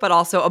joke, but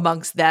also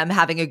amongst them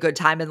having a good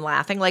time and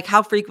laughing? Like,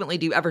 how frequently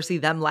do you ever see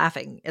them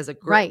laughing as a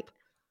group?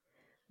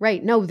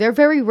 Right. No, they're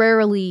very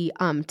rarely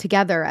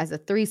together as a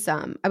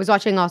threesome. I was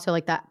watching also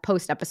like that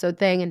post-episode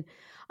thing,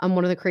 and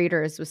one of the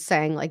creators was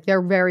saying like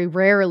they're very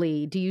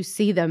rarely do you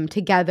see them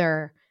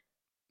together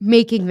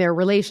making their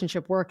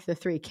relationship work, the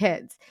 3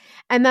 kids.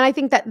 And then I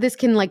think that this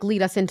can like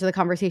lead us into the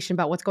conversation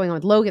about what's going on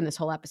with Logan this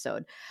whole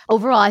episode.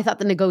 Overall, I thought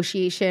the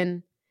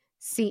negotiation,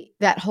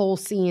 that whole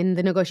scene,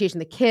 the negotiation,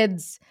 the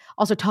kids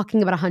also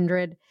talking about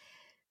 100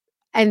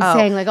 and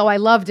saying like, oh, I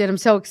loved it. I'm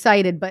so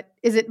excited, but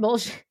is it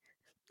bullshit?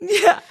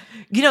 Yeah.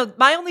 You know,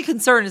 my only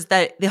concern is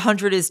that the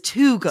 100 is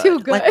too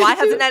good. Like, why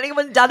hasn't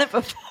anyone done it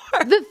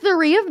before? The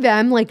 3 of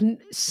them, like,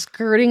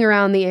 skirting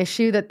around the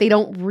issue that they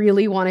don't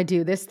really want to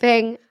do this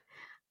thing.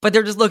 But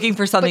they're just looking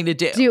for something to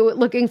do.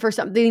 Looking for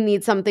something, they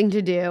need something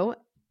to do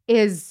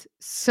is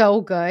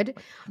so good.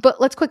 But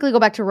let's quickly go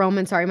back to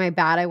Roman. Sorry, my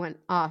bad. I went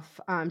off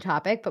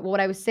topic. But what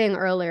I was saying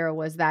earlier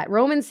was that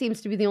Roman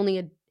seems to be the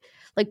only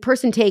like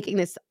person taking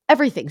this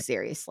everything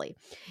seriously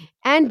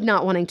and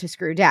not wanting to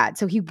screw dad.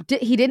 So he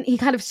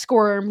kind of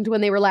squirmed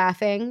when they were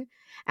laughing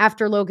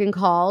after Logan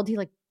called. He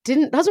like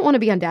doesn't want to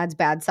be on dad's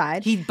bad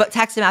side. He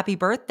texted him happy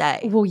birthday.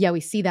 Well, yeah, we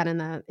see that in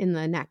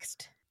the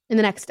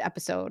next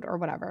episode or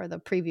whatever, the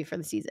preview for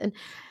the season.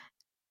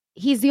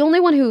 He's the only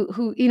one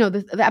who you know,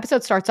 the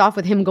episode starts off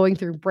with him going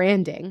through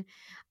branding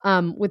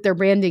with their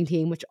branding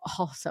team, which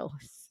also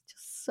is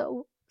just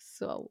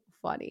so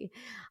funny.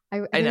 I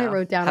think I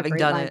wrote down having a great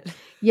done line. it.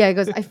 Yeah, he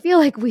goes, I feel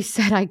like we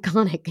said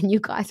iconic and you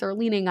guys are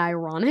leaning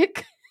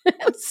ironic.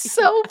 It's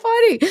so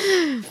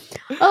funny.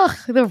 Ugh,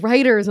 the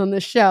writers on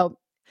the show.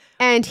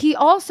 And he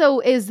also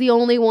is the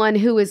only one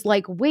who is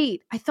like,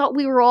 wait, I thought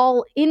we were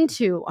all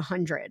into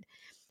 100.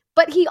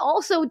 But he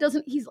also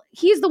doesn't,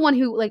 he's the one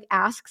who like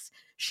asks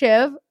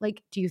Shiv,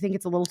 like, do you think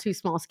it's a little too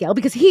small scale?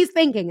 Because he's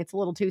thinking it's a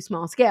little too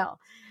small scale.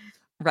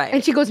 Right.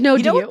 And she goes, no,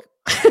 do you?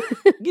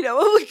 You know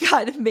what would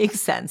kind of make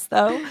sense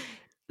though?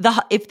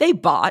 If they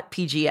bought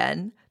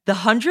PGN, the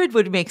 100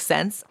 would make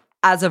sense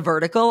as a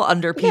vertical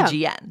under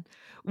PGN,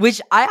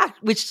 which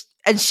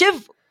and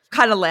Shiv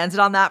kind of landed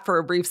on that for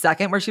a brief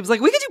second where she was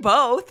like, we could do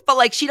both, but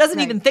like she doesn't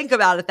even think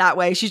about it that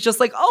way. She's just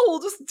like, oh, we'll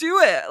just do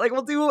it. Like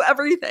we'll do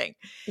everything.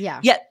 Yeah.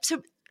 Yet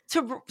to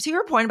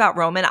your point about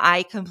Roman,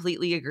 I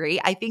completely agree.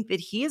 I think that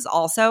he is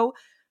also,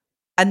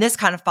 and this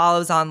kind of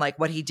follows on like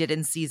what he did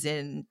in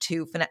season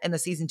 2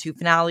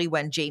 finale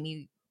when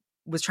Jamie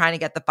was trying to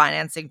get the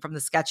financing from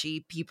the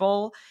sketchy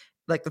people,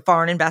 like the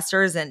foreign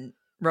investors, and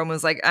Roman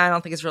was like, I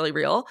don't think it's really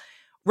real.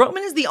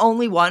 Roman is the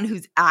only one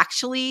who's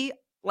actually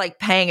like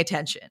paying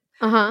attention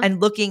and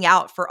looking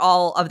out for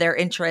all of their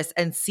interests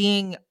and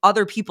seeing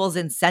other people's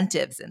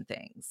incentives and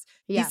things.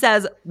 Yeah. He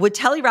says, would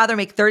Telly rather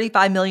make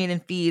 $35 million in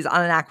fees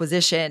on an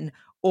acquisition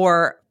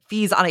or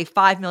fees on a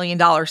 $5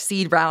 million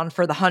seed round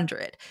for the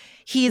 100?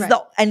 He's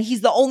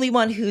the only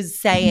one who's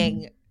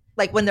saying,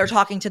 like when they're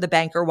talking to the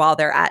banker while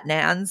they're at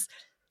Nan's,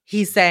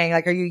 he's saying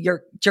like,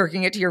 you're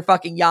jerking it to your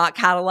fucking yacht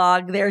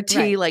catalog there, T?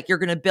 Right. Like you're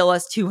going to bill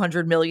us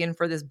 $200 million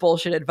for this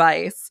bullshit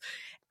advice.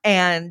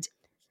 And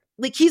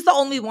like, he's the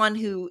only one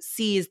who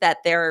sees that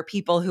there are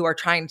people who are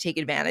trying to take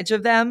advantage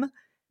of them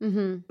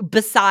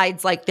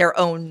besides like their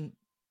own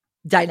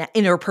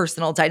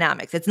interpersonal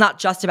dynamics. It's not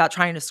just about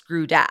trying to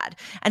screw dad.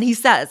 And he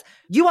says,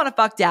 you want to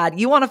fuck dad,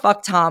 you want to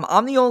fuck Tom.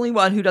 I'm the only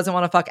one who doesn't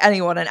want to fuck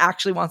anyone and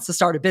actually wants to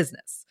start a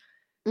business.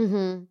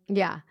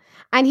 Yeah.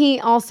 And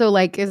he also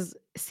like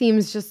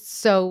seems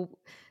just so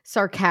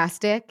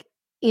sarcastic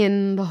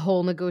in the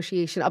whole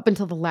negotiation up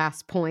until the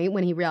last point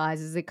when he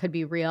realizes it could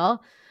be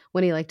real,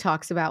 when he like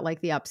talks about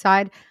like the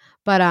upside.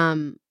 But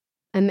and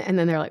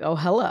then they're like, oh,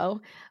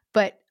 hello.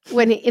 But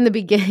when in the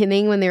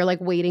beginning, when they're like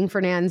waiting for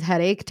Nan's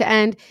headache to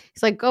end,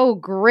 he's like, oh,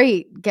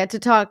 great. Get to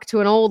talk to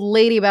an old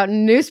lady about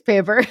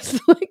newspapers.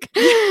 Like,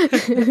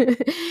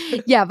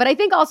 yeah. But I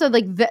think also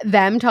like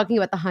them talking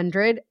about the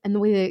 100 and the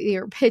way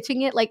they're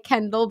pitching it, like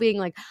Kendall being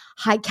like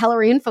high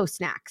calorie info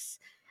snacks,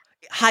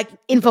 high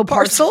info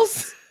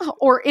parcels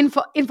or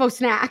info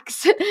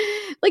snacks.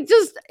 Like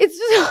it's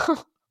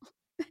just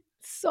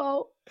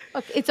so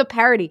okay, it's a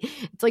parody.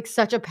 It's like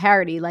such a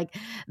parody. Like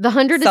the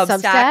 100 is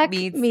Substack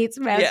meets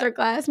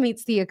Masterclass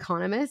meets The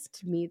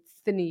Economist meets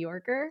The New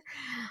Yorker.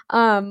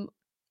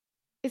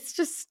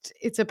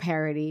 It's a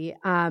parody.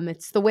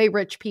 It's the way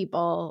rich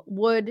people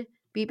would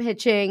be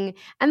pitching,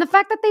 and the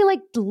fact that they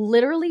like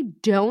literally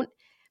don't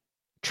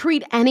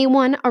treat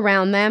anyone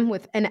around them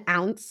with an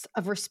ounce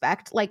of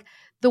respect. Like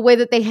the way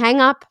that they hang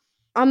up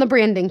on the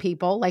branding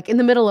people, like in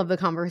the middle of the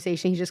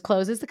conversation, he just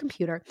closes the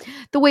computer.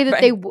 The way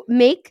that they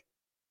make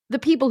the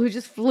people who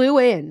just flew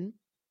in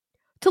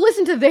to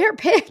listen to their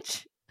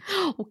pitch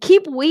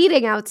keep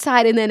waiting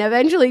outside and then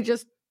eventually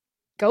just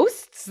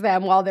ghosts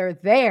them while they're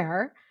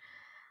there.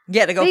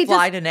 Yeah, to go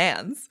fly to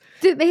Nan's.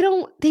 They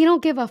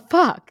don't give a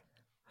fuck.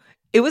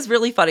 It was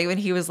really funny when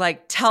he was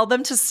like, tell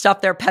them to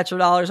stuff their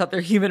petrodollars up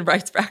their human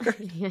rights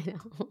record.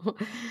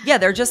 Yeah,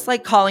 they're just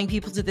like calling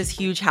people to this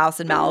huge house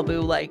in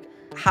Malibu, like,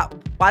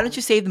 why don't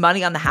you save the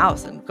money on the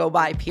house and go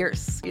buy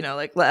Pierce? You know,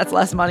 like that's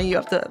less money you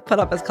have to put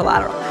up as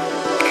collateral.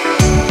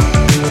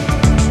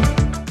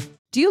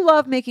 Do you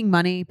love making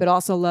money, but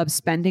also love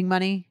spending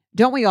money?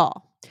 Don't we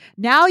all?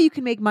 Now you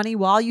can make money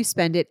while you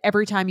spend it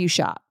every time you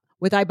shop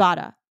with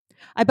Ibotta.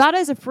 Ibotta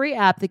is a free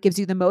app that gives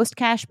you the most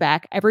cash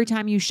back every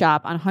time you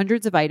shop on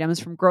hundreds of items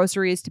from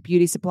groceries to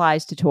beauty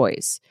supplies to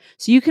toys.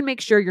 So you can make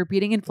sure you're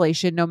beating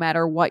inflation no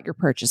matter what you're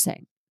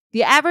purchasing.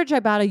 The average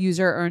Ibotta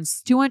user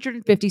earns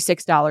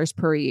 $256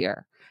 per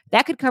year.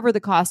 That could cover the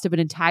cost of an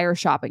entire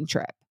shopping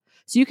trip.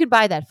 So you can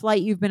buy that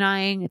flight you've been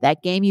eyeing,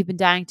 that game you've been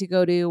dying to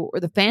go to, or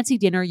the fancy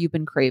dinner you've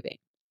been craving.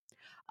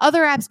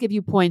 Other apps give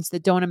you points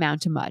that don't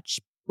amount to much.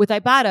 With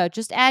Ibotta,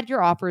 just add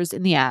your offers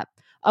in the app,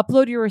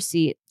 upload your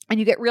receipt, and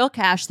you get real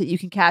cash that you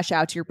can cash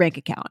out to your bank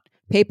account,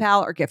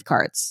 PayPal, or gift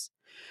cards.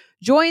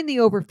 Join the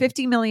over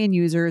 50 million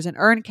users and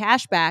earn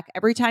cash back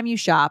every time you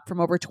shop from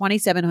over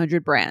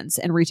 2,700 brands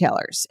and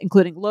retailers,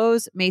 including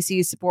Lowe's,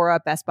 Macy's, Sephora,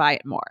 Best Buy,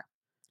 and more.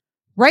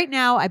 Right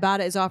now,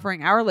 Ibotta is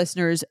offering our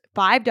listeners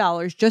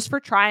 $5 just for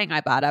trying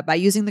Ibotta by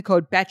using the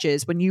code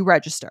BETCHES when you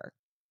register.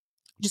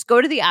 Just go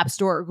to the App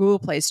Store or Google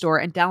Play Store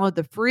and download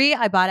the free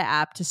Ibotta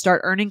app to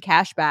start earning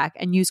cash back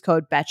and use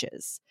code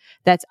BETCHES.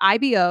 That's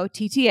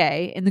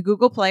IBOTTA in the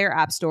Google Play or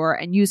App Store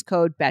and use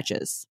code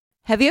BETCHES.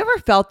 Have you ever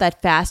felt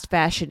that fast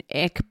fashion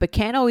ick but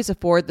can't always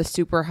afford the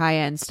super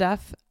high-end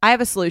stuff? I have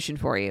a solution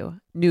for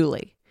you.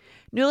 Nuuly.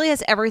 Nuuly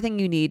has everything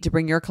you need to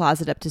bring your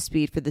closet up to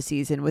speed for the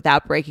season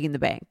without breaking the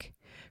bank.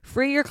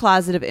 Free your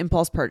closet of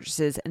impulse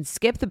purchases and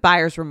skip the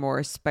buyer's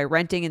remorse by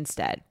renting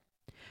instead.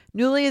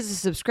 Nuuly is a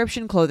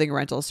subscription clothing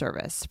rental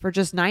service. For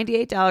just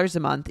 $98 a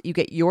month, you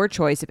get your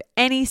choice of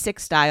any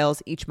 6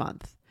 styles each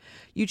month.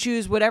 You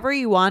choose whatever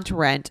you want to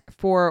rent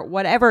for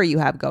whatever you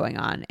have going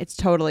on. It's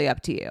totally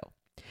up to you.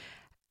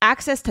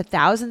 Access to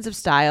thousands of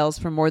styles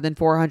from more than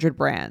 400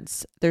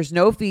 brands. There's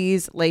no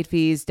fees, late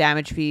fees,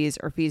 damage fees,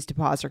 or fees to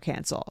pause or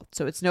cancel.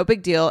 So it's no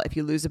big deal if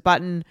you lose a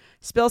button,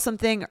 spill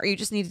something, or you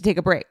just need to take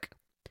a break.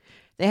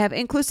 They have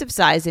inclusive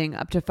sizing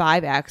up to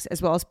 5X,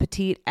 as well as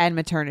petite and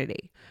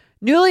maternity.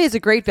 Nuuly is a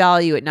great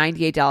value at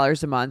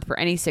 $98 a month for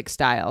any 6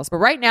 styles. But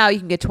right now, you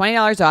can get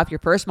 $20 off your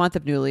first month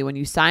of Nuuly when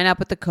you sign up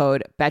with the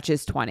code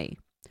BETCHES20.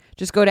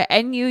 Just go to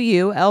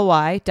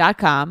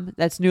NUULY.com,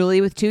 that's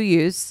Nuuly with 2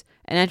 U's,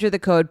 and enter the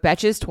code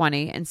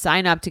BETCHES20 and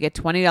sign up to get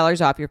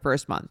 $20 off your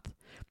first month.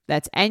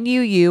 That's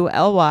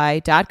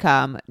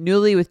NUULY.com,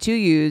 Nuuly with 2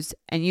 U's,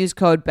 and use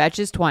code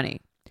BETCHES20.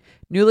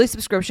 Nuuly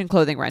subscription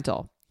clothing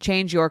rental.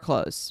 Change your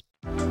clothes.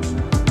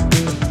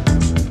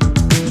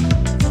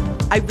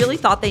 I really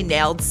thought they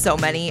nailed so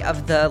many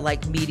of the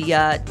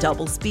media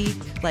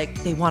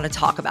doublespeak. They want to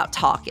talk about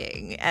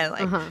talking, and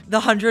the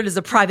 100 is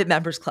a private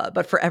members club,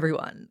 but for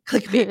everyone.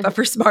 Clickbait, but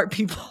for smart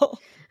people.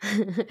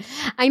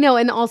 I know.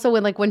 And also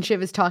when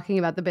Shiv is talking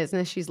about the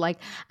business, she's like,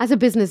 as a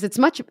business, it's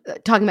much,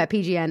 talking about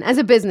PGN, as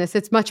a business,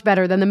 it's much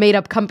better than the made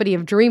up company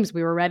of dreams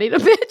we were ready to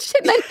pitch.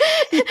 And then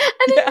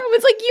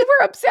everyone's like, you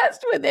were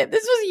obsessed with it.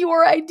 This was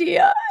your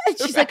idea. And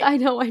she's like, I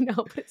know,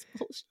 but it's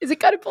bullshit. Is it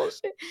kind of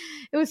bullshit?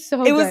 It was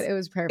so good. It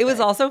was perfect. It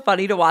was also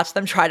funny to watch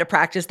them try to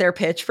practice their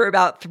pitch for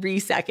about 3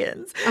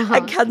 seconds.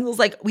 And Kendall's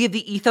like, we have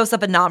the ethos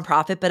of a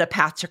nonprofit, but a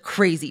path to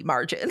crazy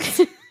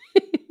margins.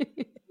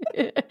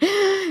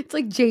 It's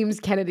like James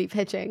Kennedy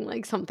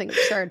pitching, something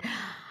absurd.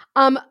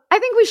 I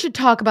think we should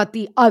talk about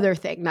the other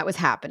thing that was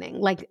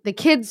happening. The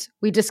kids,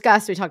 we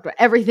talked about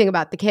everything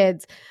about the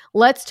kids.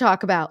 Let's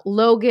talk about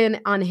Logan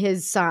on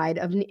his side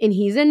and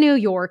he's in New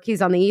York.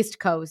 He's on the East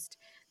Coast.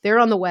 They're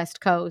on the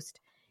West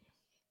Coast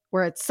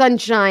where it's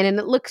sunshine and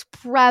it looks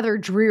rather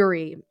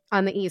dreary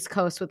on the East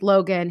Coast with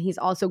Logan. He's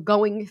also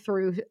going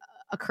through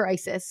a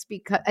crisis,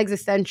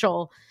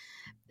 existential,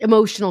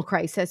 emotional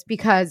crisis,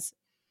 because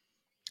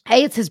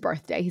it's his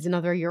birthday. He's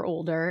another year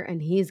older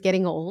and he's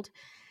getting old.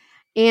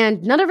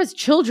 And none of his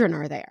children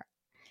are there.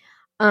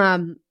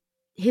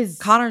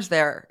 Connor's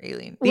there,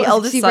 Aileen. The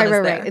eldest son is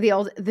there. I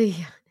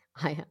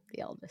am the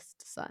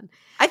eldest son.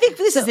 I think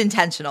this is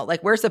intentional.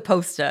 We're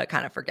supposed to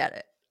kind of forget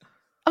it.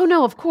 Oh,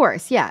 no, of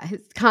course. Yeah.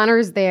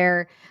 Connor's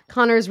there.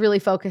 Connor's really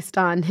focused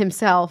on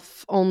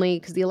himself only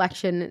because the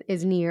election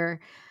is near.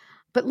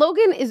 But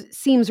Logan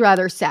seems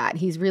rather sad.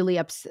 He's really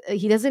upset.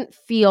 He doesn't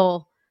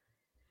feel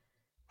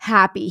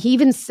happy. He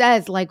even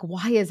says,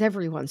 why is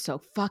everyone so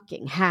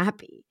fucking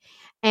happy?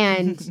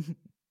 And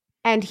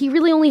and he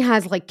really only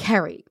has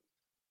Kerry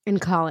and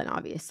Colin,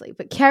 obviously,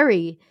 but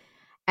Kerry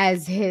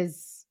as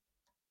his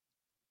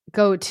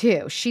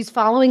go-to. She's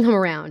following him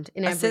around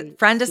in every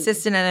friend, season.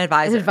 assistant, and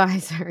advisor.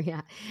 Advisor,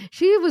 yeah.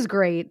 She was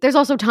great. There's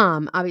also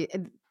Tom on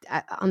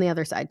the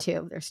other side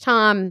too. There's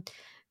Tom.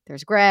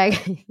 There's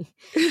Greg.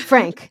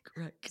 Frank,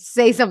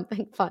 say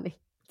something funny.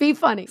 Be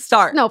funny.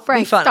 Start. No,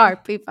 Frank, be funny.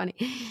 Start. Be funny.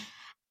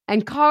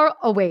 And Carl.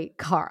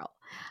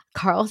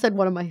 Carl said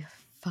one of my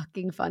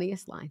fucking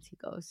funniest lines. He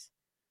goes,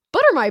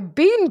 "Butter my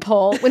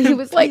beanpole," when he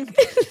was talking.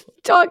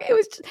 It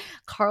was just,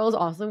 Carl's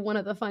also one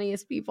of the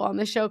funniest people on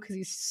the show because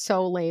he's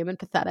so lame and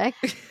pathetic,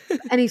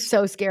 and he's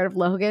so scared of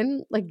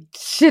Logan,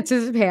 shits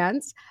his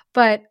pants.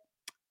 But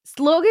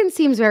Logan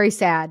seems very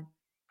sad,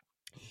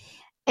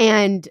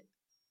 and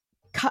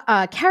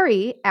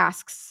Kerry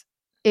asks,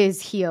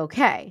 "Is he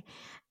okay?"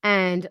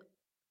 And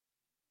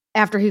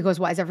after he goes,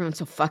 "Why is everyone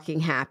so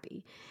fucking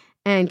happy?"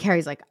 And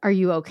Kerry's like, "Are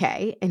you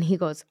okay?" And he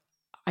goes,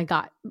 "I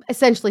got,"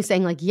 essentially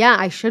saying yeah,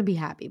 I should be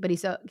happy. But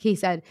he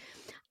said,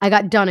 "I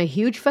got done a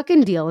huge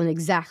fucking deal in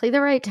exactly the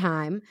right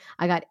time.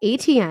 I got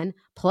ATN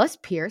plus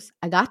Pierce.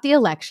 I got the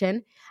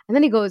election." And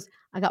then he goes,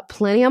 "I got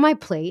plenty on my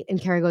plate."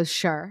 And Kerry goes,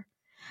 "Sure."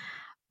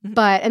 And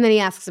then he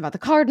asks about the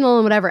Cardinal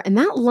and whatever. And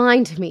that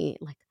line to me,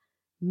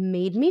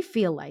 made me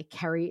feel like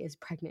Kerry is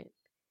pregnant.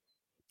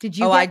 Did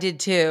you? I did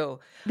too.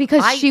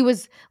 Because she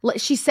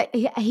said,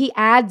 he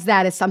adds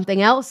that as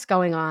something else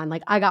going on.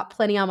 "I got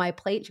plenty on my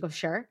plate." She goes,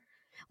 "Sure."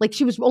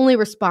 She was only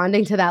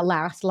responding to that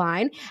last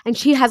line. And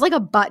she has a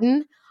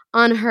button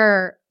on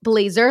her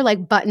blazer,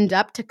 buttoned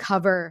up to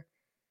cover.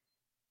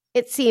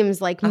 It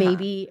seems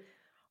maybe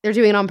they're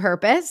doing it on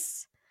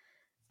purpose.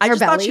 I just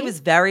thought she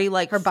was very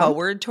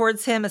forward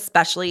towards him,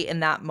 especially in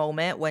that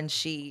moment when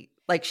she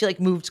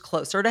moved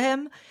closer to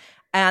him.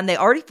 And they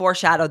already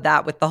foreshadowed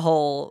that with the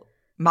whole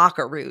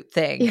maca root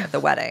thing at the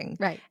wedding.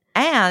 Right.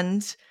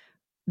 And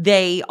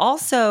they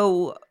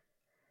also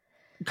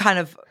kind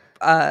of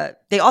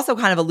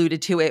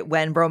alluded to it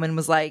when Broman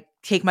was like,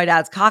 "Take my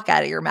dad's cock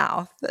out of your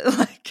mouth."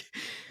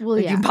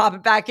 You can pop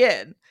it back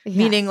in. Yeah.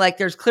 Meaning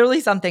there's clearly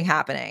something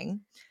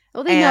happening.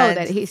 Well, they know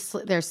that he's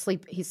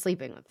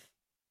sleeping with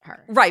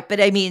her. Right.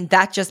 But I mean,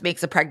 that just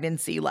makes a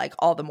pregnancy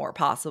all the more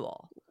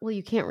possible. Well,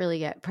 you can't really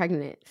get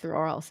pregnant through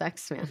oral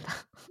sex, Samantha.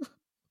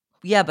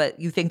 Yeah, but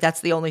you think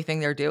that's the only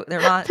thing they're doing?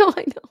 They're not. No,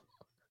 I know.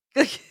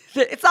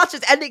 It's not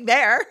just ending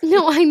there.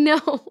 No, I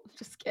know.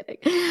 Just kidding.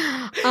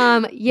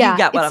 Yeah, You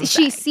get what I'm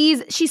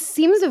saying. She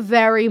seems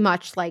very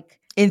much like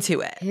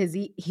Into it.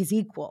 His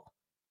equal.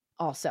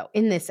 Also,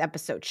 in this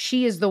episode,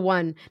 she is the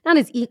one, not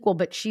his equal,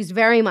 but she's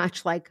very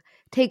much like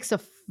takes a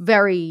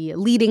very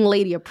leading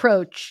lady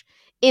approach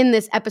in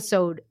this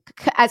episode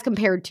as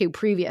compared to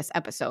previous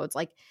episodes.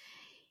 Like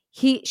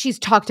she's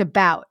talked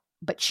about,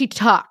 but she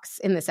talks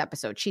in this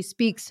episode. She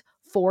speaks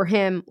for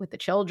him with the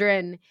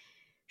children.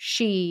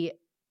 She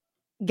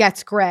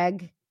gets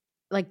Greg,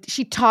 like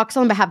she talks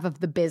on behalf of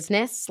the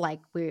business.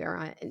 Like we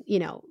are,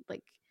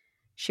 like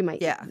she might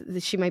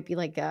be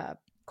like a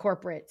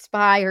corporate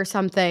spy or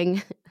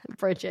something.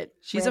 Bridget,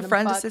 she's a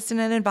friend, assistant,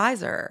 and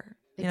advisor.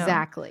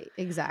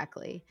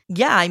 Exactly.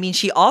 Yeah, I mean,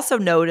 she also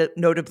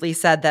notably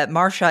said that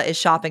Marcia is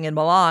shopping in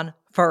Milan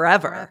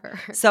forever.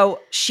 So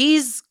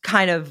she's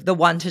kind of the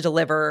one to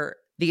deliver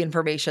the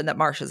information that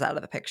Marcia's out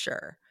of the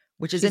picture,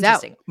 which is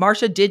interesting.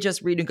 Marcia did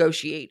just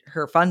renegotiate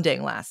her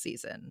funding last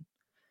season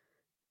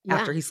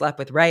after he slept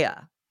with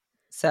Rhea.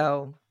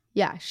 So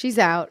yeah, she's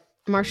out.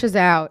 Marcia's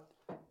out.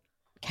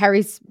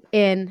 Carrie's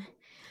in.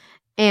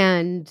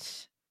 And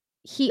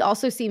he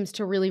also seems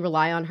to really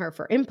rely on her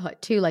for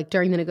input too. Like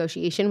during the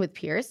negotiation with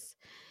Pierce,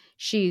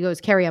 she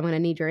goes, Carrie, I'm going to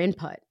need your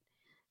input.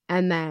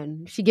 And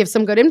then she gives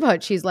some good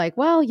input. She's like,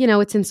 well,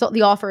 it's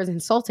the offer is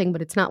insulting,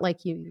 but it's not like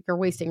you're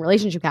wasting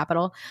relationship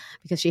capital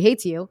because she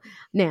hates you,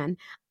 Nan.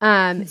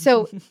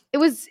 So it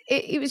was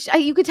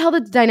you could tell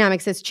the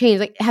dynamics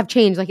have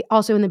changed. Like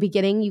also in the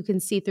beginning, you can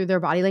see through their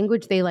body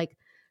language, they like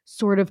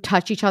sort of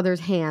touch each other's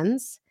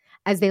hands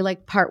as they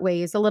like part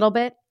ways a little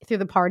bit through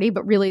the party,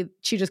 but really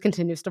she just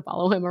continues to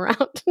follow him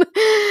around.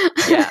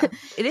 Yeah.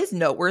 It is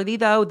noteworthy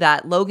though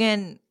that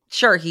Logan,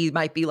 sure, he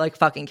might be like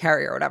fucking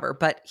Carrie or whatever,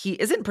 but he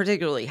isn't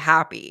particularly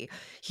happy.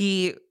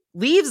 He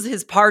leaves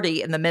his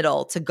party in the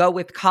middle to go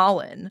with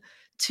Colin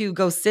to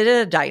go sit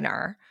at a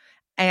diner,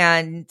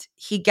 and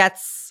he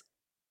gets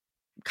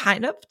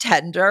kind of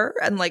tender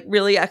and like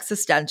really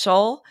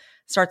existential,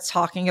 starts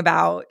talking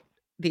about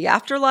the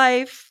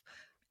afterlife.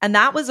 And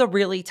that was a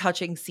really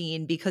touching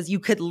scene because you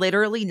could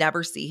literally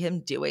never see him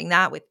doing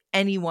that with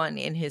anyone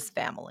in his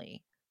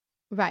family.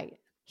 Right.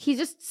 He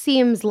just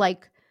seems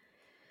like,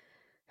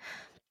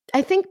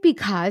 I think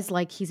because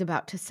like he's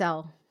about to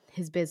sell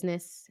his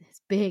business,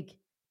 his big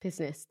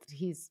business that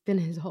he's been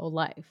his whole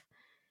life.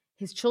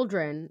 His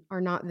children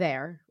are not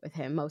there with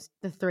him,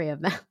 the three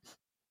of them.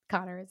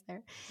 Connor is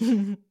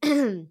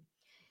there.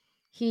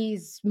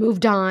 He's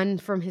moved on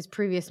from his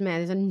previous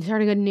marriage and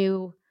starting a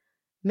new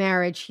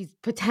marriage. He's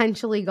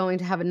potentially going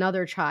to have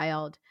another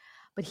child,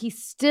 but he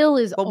still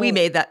is old. We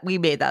made that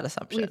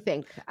assumption. We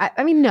think.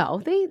 I mean,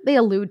 no, they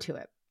allude to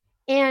it.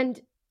 And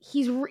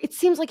it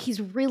seems like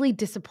he's really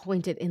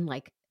disappointed in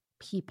like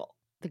people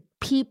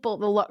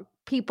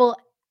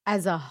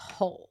as a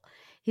whole.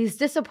 He's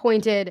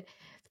disappointed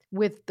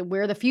with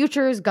where the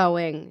future is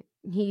going.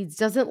 He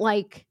doesn't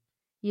like,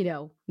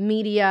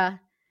 media,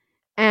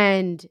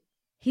 and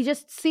he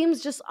just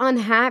seems just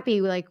unhappy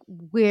like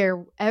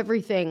where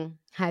everything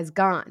has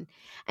gone.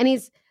 And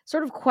he's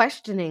sort of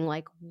questioning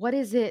like, what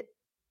is it?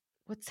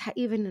 What's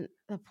even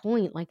the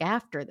point like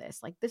after this?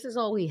 Like this is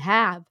all we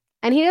have.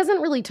 And he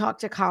doesn't really talk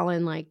to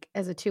Colin like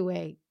as a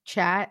two-way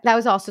chat. That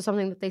was also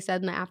something that they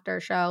said in the after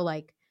show.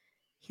 Like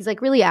he's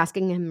like really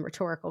asking him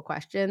rhetorical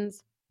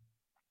questions.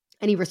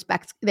 And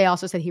they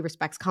also said he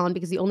respects Colin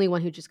because the only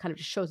one who just kind of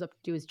just shows up to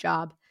do his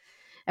job.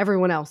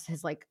 Everyone else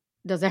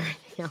does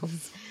everything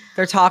else.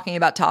 They're talking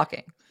about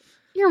talking.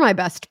 You're my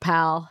best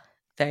pal.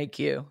 Thank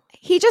you.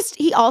 He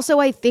also,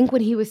 I think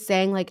when he was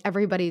saying like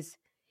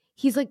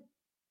he's like,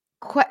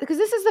 because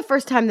this is the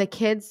first time the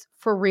kids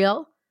for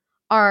real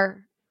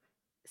are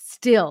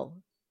still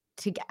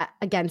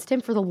against him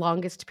for the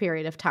longest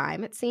period of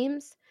time, it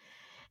seems.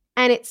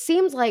 And it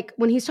seems like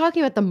when he's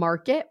talking about the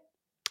market,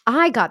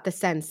 I got the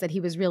sense that he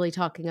was really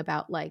talking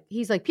about like,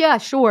 he's like, yeah,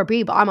 sure,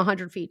 people, I'm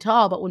 100 feet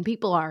tall, but when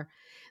people are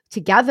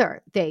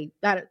together, they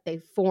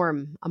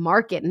form a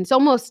market. And it's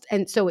almost,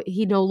 and so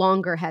he no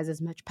longer has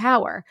as much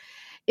power.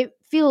 It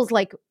feels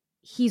like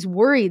he's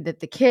worried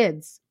that the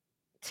kids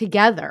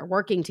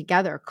working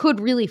together could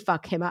really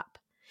fuck him up,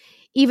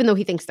 even though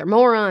he thinks they're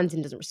morons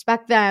and doesn't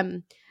respect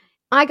them.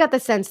 I got the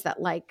sense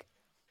that like,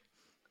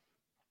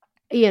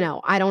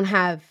 I don't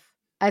have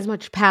as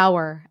much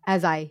power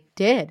as I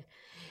did.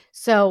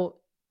 So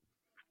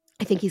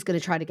I think he's going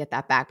to try to get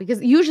that back,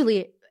 because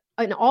usually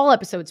in all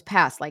episodes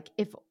past, like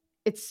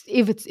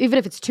even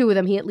if it's two of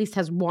them, he at least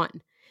has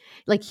one.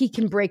 Like he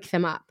can break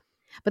them up.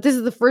 But this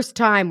is the first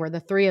time where the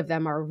three of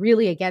them are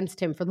really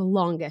against him for the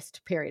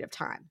longest period of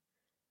time.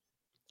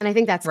 And I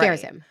think that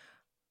scares him.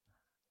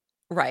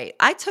 Right.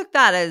 I took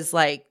that as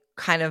like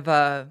kind of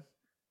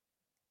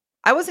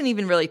I wasn't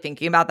even really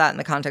thinking about that in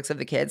the context of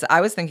the kids.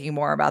 I was thinking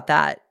more about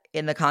that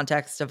in the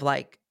context of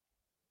like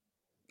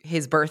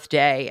his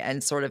birthday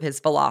and sort of his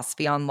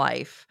philosophy on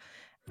life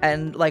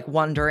and like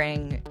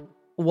wondering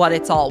what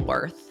it's all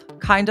worth,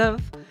 kind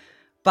of.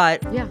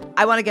 But yeah,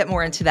 I want to get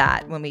more into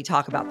that when we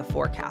talk about the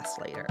forecast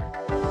later.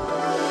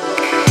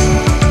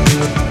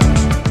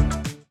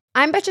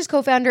 I'm Betch's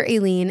co-founder,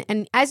 Aileen,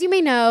 and as you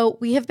may know,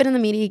 we have been in the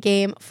media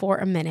game for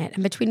a minute.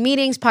 And between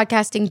meetings,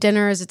 podcasting,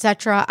 dinners,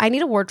 etc., I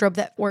need a wardrobe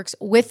that works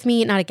with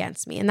me, not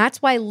against me. And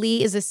that's why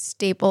Lee is a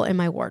staple in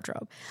my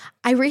wardrobe.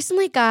 I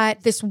recently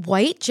got this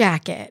white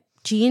jacket,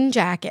 jean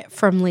jacket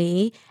from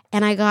Lee,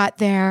 and I got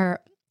their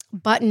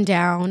button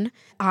down.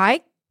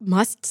 I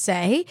must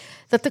say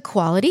that the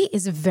quality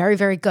is very,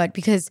 very good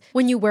because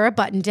when you wear a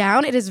button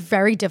down, it is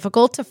very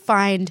difficult to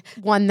find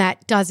one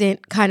that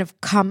doesn't kind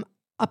of come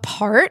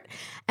apart.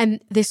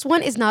 And this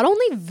one is not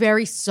only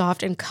very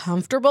soft and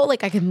comfortable,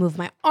 like I can move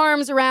my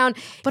arms around,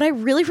 but I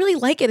really, really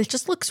like it. It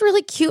just looks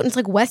really cute. And it's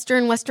like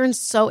Western. Western's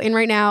so in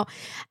right now.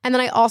 And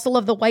then I also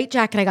love the white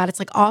jacket I got. It's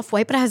like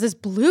off-white, but it has this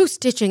blue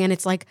stitching. And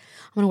it's like,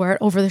 I'm going to wear it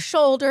over the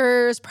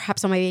shoulders,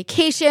 perhaps on my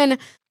vacation.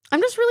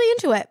 I'm just really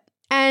into it.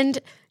 And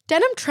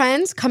denim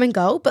trends come and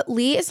go, but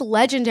Lee is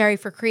legendary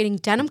for creating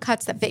denim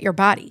cuts that fit your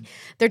body.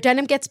 Their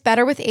denim gets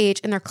better with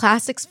age, and their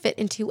classics fit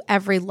into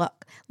every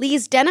look.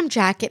 Lee's denim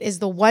jacket is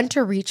the one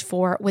to reach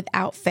for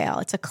without fail.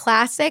 It's a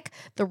classic.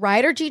 The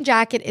Rider jean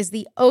jacket is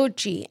the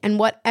OG and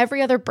what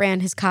every other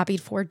brand has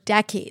copied for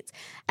decades.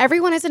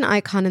 Everyone is an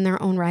icon in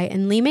their own right,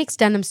 and Lee makes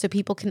denim so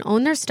people can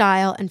own their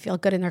style and feel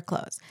good in their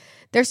clothes.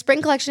 Their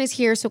spring collection is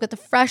here, so get the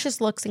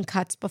freshest looks and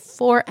cuts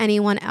before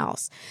anyone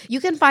else. You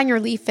can find your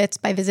Lee fits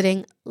by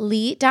visiting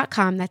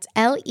lee.com. That's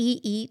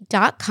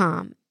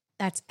Lee.com.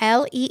 That's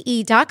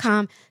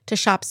Lee.com to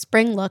shop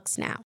spring looks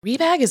now.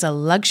 Rebag is a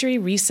luxury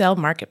resale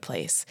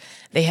marketplace.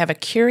 They have a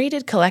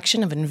curated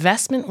collection of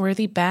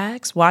investment-worthy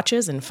bags,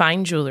 watches, and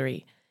fine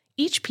jewelry.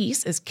 Each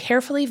piece is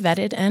carefully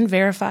vetted and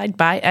verified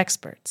by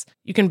experts.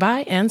 You can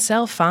buy and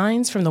sell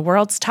finds from the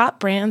world's top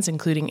brands,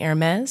 including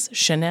Hermes,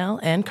 Chanel,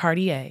 and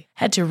Cartier.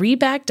 Head to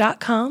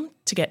Rebag.com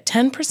to get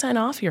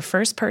 10% off your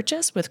first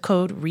purchase with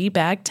code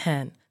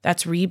REBAG10.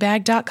 That's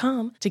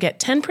Rebag.com to get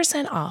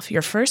 10% off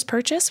your first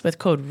purchase with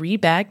code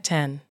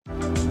REBAG10.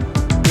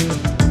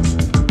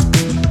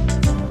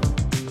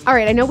 All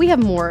right, I know we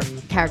have more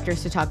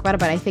characters to talk about,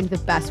 but I think the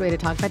best way to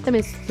talk about them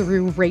is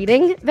through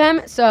rating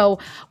them. So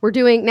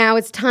now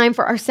it's time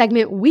for our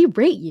segment, We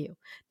Rate You.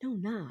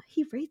 No,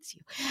 he rates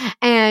you.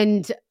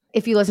 And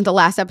if you listened to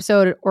last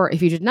episode, or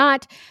if you did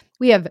not,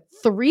 we have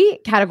 3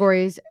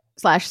 categories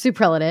 /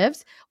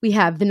 superlatives. We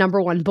have the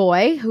number one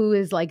boy, who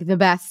is like the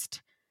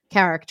best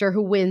character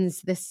who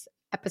wins this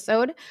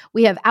episode.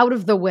 We have out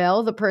of the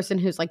will, the person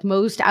who's like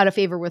most out of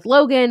favor with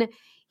Logan.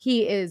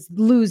 He is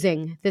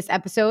losing this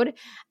episode,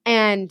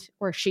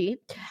 or she.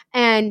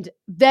 And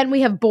then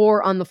we have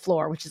bore on the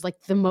floor, which is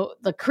like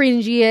the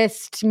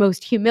cringiest,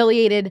 most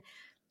humiliated,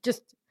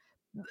 just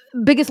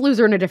biggest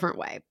loser in a different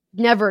way.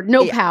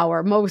 No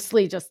power,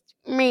 mostly just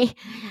me.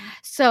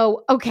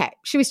 So, okay,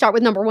 should we start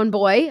with number one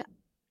boy?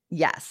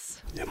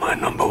 Yes. You're my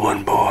number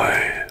one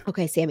boy.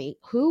 Okay, Sammy,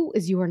 who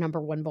is your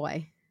number one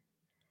boy?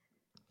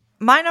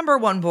 My number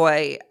one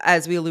boy,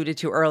 as we alluded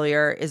to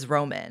earlier, is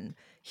Roman.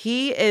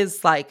 He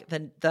is like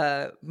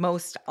the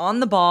most on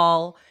the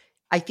ball.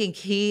 I think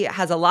he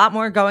has a lot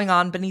more going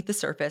on beneath the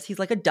surface. He's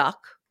like a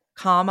duck,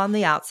 calm on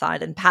the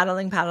outside and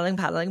paddling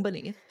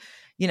beneath,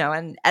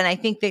 and I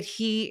think that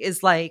he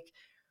is like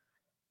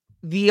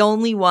the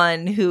only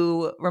one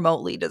who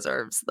remotely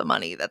deserves the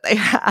money that they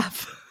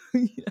have.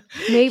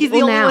 He's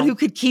the only one who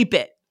could keep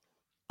it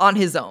on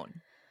his own.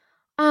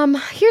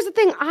 Here's the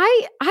thing.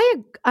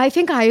 I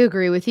think I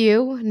agree with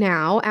you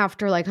now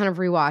after like kind of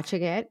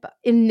rewatching it. But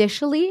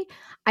initially,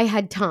 I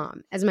had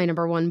Tom as my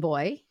number one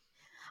boy,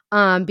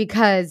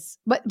 because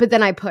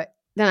then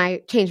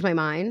I changed my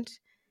mind.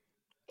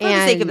 For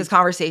the sake of this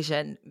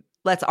conversation,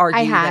 let's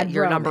argue that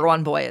your Roman. number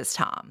one boy is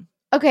Tom.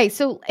 Okay,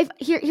 so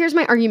here's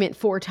my argument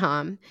for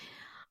Tom.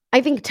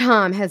 I think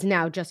Tom has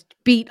now just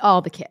beat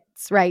all the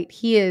kids, right?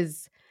 He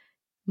is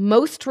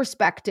most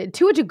respected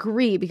to a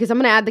degree, because I'm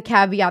going to add the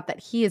caveat that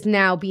he is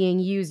now being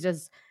used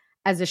as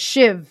a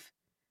shiv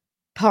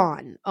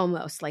pawn,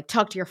 almost like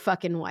talk to your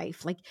fucking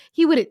wife. Like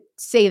he wouldn't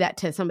say that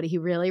to somebody he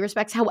really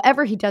respects.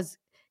 However,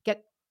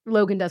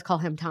 Logan does call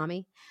him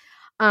Tommy.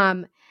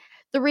 The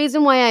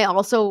reason why I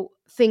also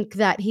think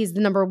that he's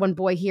the number one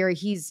boy here,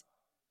 he's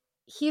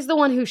the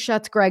one who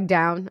shuts Greg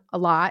down a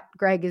lot.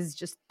 Greg is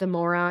just the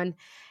moron.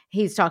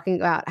 He's talking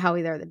about how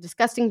they're the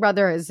disgusting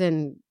brothers,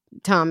 and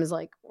Tom is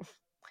like,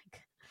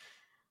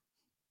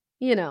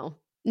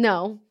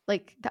 no,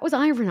 like that was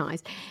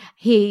ironized.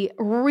 He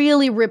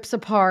really rips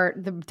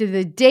apart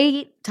the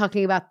date,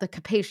 talking about the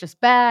capacious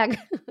bag,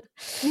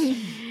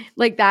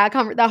 like that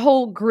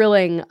whole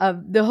grilling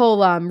of the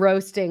whole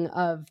roasting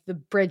of the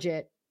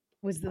Bridget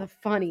was the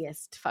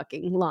funniest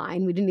fucking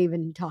line. We didn't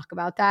even talk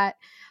about that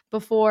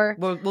before.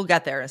 We'll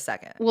get there in a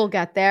second. We'll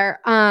get there.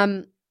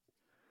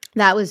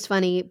 That was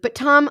funny. But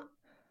Tom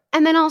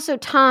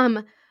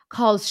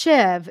calls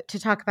Shiv to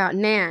talk about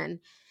Nan.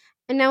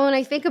 And now when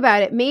I think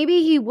about it,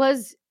 maybe he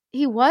was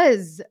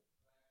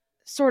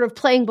sort of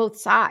playing both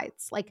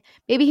sides. Like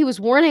maybe he was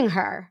warning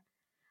her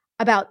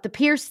about the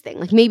Pierce thing.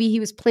 Like maybe he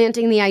was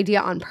planting the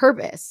idea on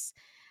purpose,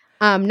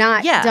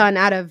 not done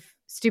out of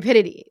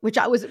stupidity, which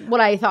was what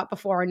I thought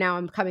before. And now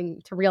I'm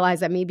coming to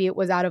realize that maybe it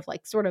was out of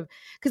like sort of,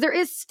 because there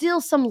is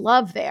still some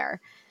love there.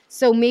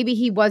 So maybe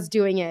he was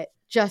doing it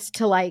just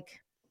to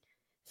like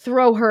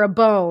throw her a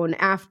bone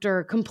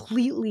after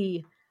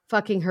completely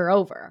fucking her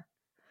over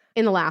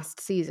in the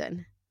last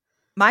season.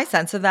 My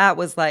sense of that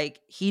was like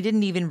he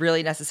didn't even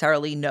really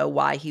necessarily know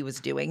why he was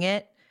doing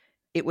it.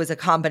 It was a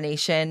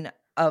combination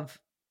of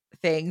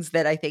things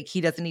that I think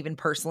he doesn't even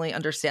personally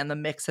understand the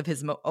mix of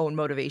his own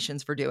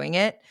motivations for doing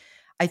it.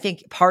 I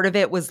think part of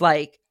it was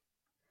like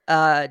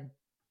a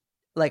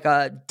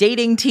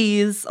dating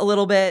tease a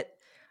little bit.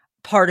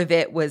 Part of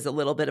it was a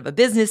little bit of a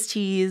business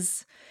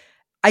tease.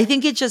 I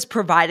think it just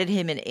provided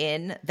him an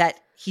in that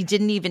he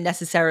didn't even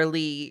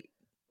necessarily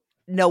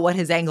know what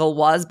his angle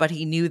was, but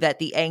he knew that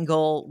the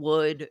angle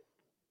would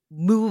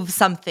move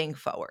something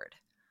forward.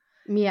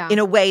 Yeah. In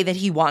a way that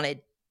he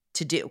wanted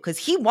to do, because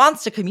he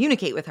wants to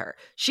communicate with her.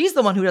 She's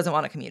the one who doesn't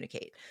want to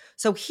communicate.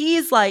 So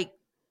he's like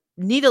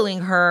needling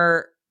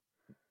her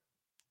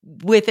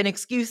with an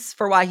excuse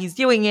for why he's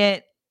doing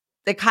it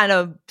that kind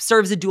of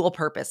serves a dual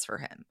purpose for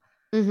him.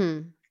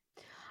 Mm-hmm.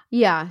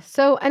 Yeah.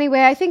 So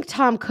anyway, I think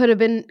Tom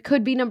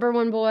could be number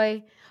one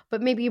boy,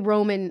 but maybe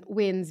Roman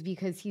wins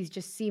because he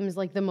just seems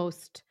like the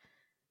most,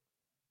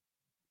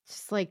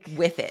 just like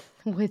with it.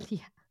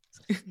 He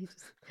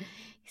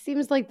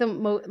seems like the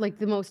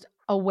most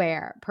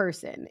aware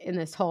person in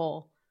this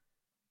whole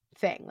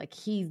thing. Like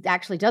he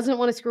actually doesn't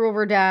want to screw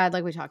over Dad,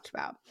 like we talked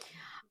about.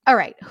 All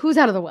right, who's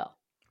out of the will?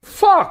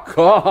 Fuck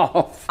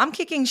off. I'm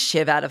kicking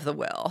Shiv out of the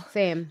will.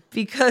 Same.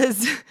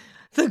 Because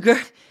the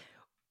girl,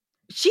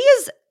 she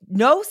has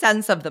no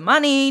sense of the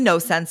money, no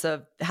sense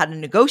of how to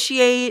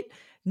negotiate.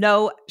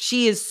 No,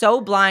 she is so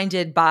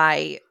blinded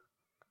by,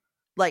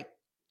 like,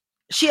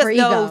 she has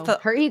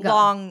her ego.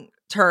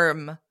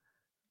 long-term,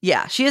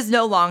 she has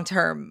no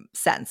long-term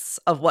sense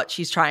of what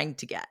she's trying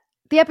to get.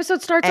 The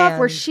episode starts off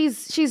where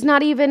she's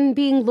not even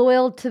being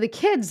loyal to the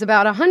kids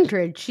about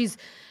 100. She's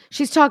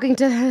talking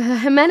to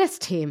Jimenez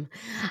team,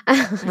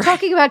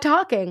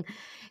 talking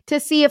to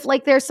see if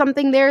like there's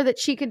something there that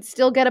she could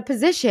still get a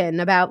position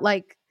about,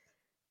 like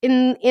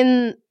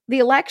in the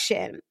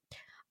election.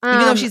 Even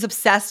though she's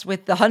obsessed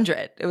with the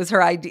 100, it was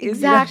her idea.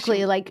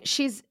 Exactly, like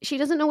she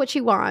doesn't know what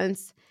she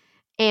wants,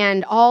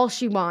 and all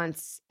she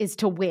wants is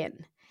to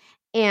win,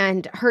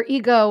 and her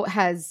ego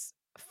has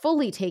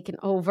fully taken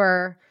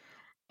over,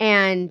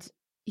 and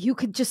you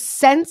could just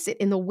sense it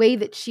in the way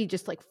that she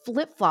just like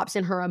flip-flops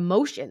in her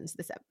emotions.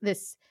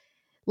 This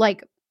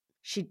like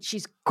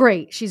she's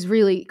great. She's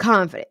really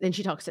confident. Then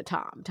she talks to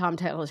Tom. Tom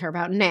tells her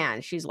about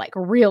Nan. She's like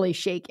really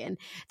shaken.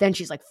 Then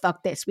she's like,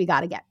 fuck this. We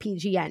got to get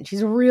PGN.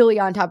 She's really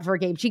on top of her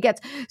game. She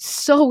gets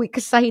so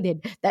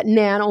excited that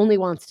Nan only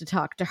wants to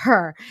talk to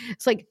her.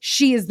 It's like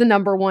she is the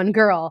number one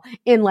girl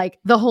in like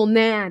the whole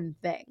Nan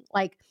thing.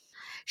 Like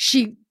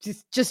she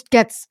just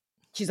gets,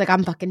 she's like,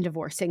 I'm fucking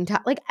divorcing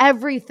Tom. Like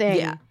everything.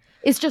 Yeah.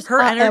 It's just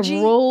her energy,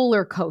 a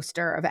roller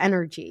coaster of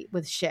energy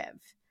with Shiv.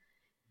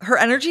 Her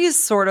energy is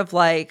sort of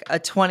like a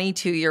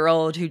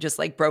 22-year-old who just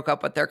like broke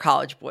up with their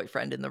college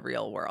boyfriend in the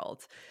real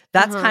world.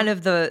 That's kind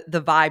of the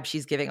vibe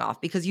she's giving off,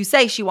 because you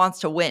say she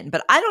wants to win,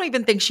 but I don't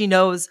even think she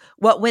knows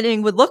what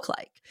winning would look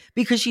like,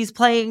 because she's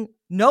playing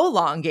no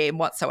long game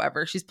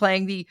whatsoever. She's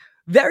playing the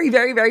very,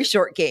 very, very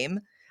short game.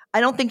 I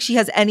don't think she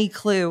has any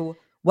clue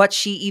what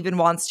she even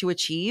wants to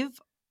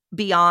achieve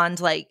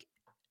beyond like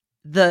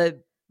the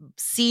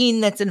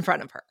scene that's in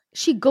front of her.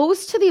 She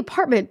goes to the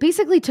apartment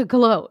basically to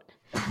gloat.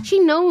 She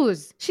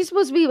knows she's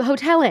supposed to be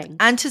hoteling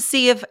and to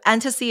see if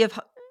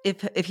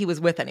he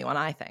was with anyone.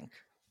 I think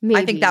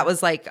maybe. I think that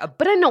was like a.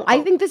 But I know.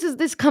 I think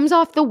this comes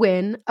off the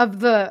win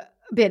of the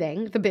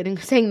bidding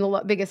saying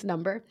the biggest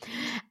number,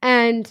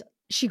 and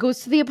she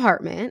goes to the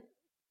apartment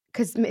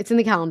because it's in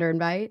the calendar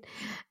invite,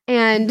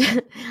 and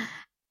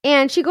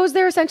she goes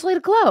there essentially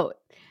to gloat,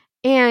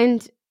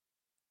 and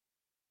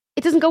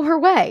it doesn't go her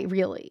way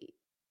really.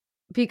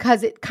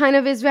 Because it kind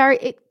of is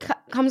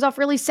comes off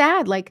really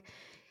sad. Like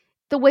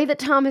the way that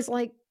Tom is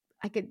like,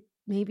 I could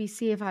maybe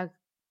see if I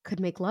could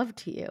make love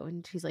to you.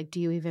 And she's like, do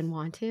you even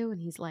want to?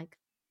 And he's like,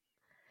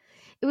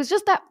 it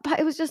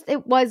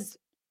was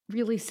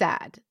really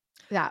sad,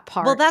 that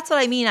part. Well, that's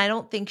what I mean. I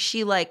don't think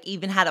she like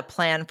even had a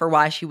plan for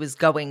why she was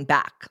going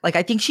back. Like,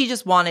 I think she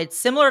just wanted,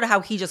 similar to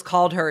how he just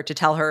called her to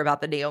tell her about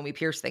the Naomi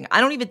Pierce thing.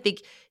 I don't even think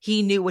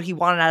he knew what he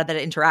wanted out of that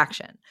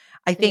interaction.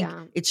 I think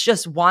it's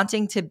just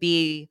wanting to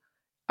be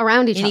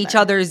around each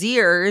other's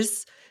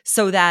ears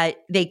so that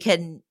they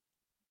can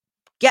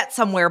get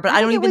somewhere. But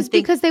I don't even think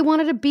because they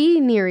wanted to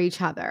be near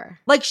each other.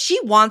 Like she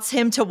wants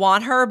him to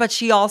want her, but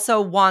she also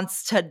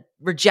wants to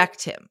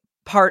reject him.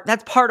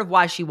 That's part of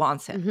why she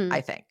wants him,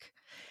 I think.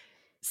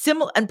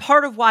 And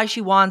part of why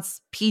she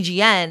wants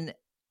PGN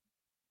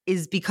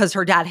is because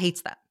her dad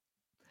hates them.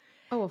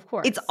 Oh, of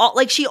course. It's all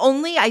like she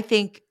only, I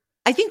think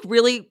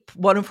really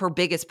one of her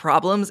biggest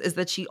problems is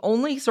that she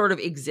only sort of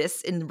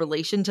exists in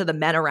relation to the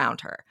men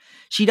around her.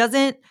 She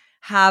doesn't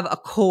have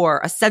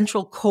a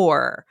central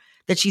core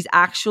that she's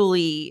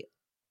actually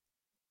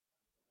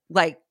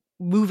like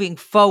moving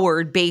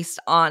forward based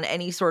on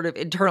any sort of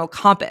internal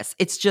compass.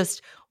 It's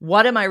just,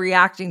 what am I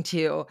reacting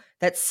to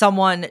that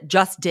someone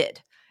just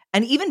did?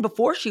 And even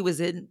before she was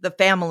in the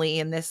family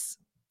in this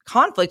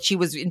conflict, she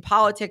was in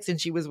politics and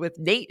she was with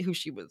Nate, who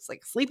she was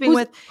like sleeping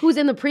with. Who's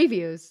in the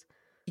previews.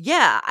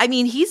 Yeah. I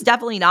mean, he's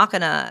definitely not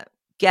going to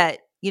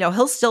get,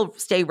 he'll still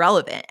stay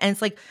relevant. And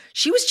it's like,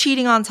 she was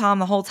cheating on Tom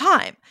the whole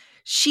time.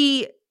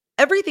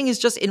 Everything is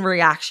just in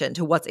reaction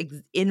to what's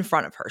in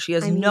front of her. She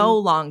has no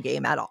long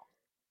game at all.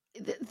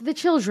 The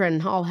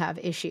children all have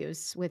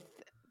issues with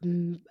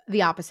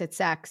the opposite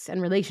sex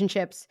and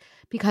relationships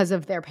because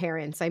of their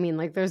parents. I mean,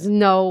 like, there's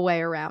no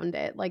way around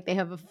it. Like, they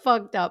have a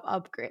fucked up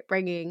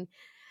upbringing.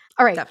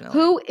 All right. Definitely.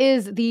 Who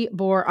is the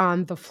bore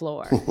on the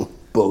floor?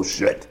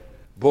 Bullshit.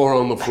 Bore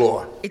on the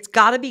floor. It's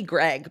got to be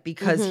Greg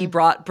because he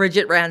brought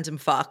Bridget Random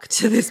Fuck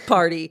to this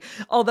party.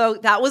 Although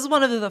that was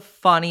one of the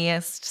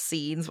funniest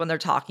scenes when they're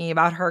talking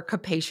about her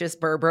capacious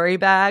Burberry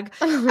bag.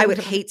 I would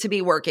hate to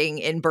be working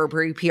in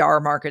Burberry PR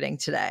marketing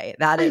today.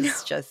 That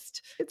is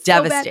just It's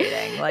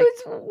devastating.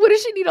 So what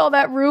does she need all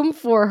that room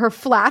for? Her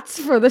flats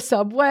for the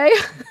subway?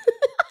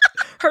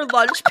 Her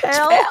lunch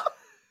pail?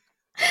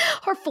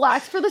 Her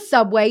flats for the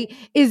subway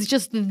is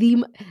just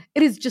it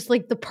is just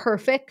like the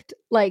perfect,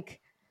 like,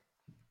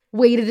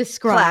 way to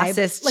describe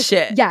classist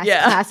shit. Yes,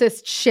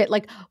 classist shit.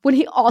 Like,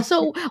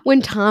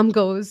 when Tom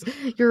goes,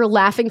 "You're a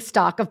laughing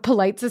stock of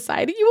polite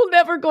society. You will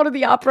never go to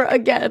the opera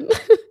again."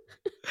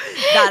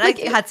 That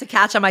I had to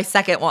catch on my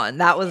second one.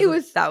 That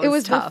was tough. It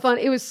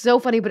was so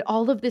funny, but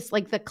all of this,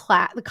 like the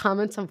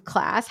comments of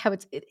class, how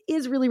it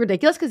is really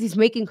ridiculous because he's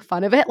making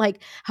fun of it,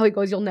 like how he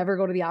goes, "You'll never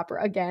go to the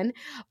opera again."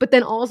 But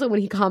then also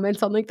when he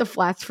comments on like the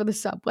flats for the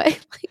subway,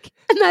 like,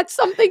 and that's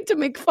something to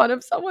make fun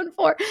of someone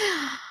for.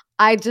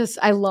 I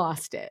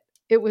lost it.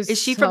 It was.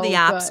 Is she so from the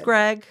apps, good.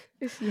 Greg?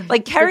 Yeah,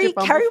 like Carrie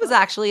was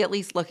actually at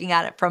least looking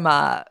at it from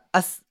a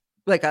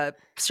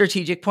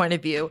strategic point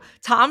of view.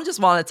 Tom just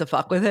wanted to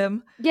fuck with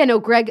him. Yeah, no,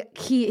 Greg,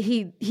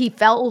 he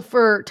fell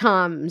for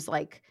Tom's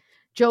like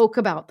joke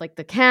about like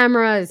the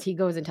cameras. He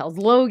goes and tells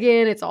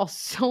Logan. It's all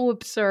so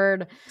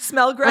absurd.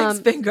 Smell Greg's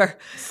finger.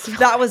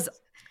 That was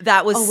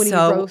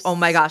so. Oh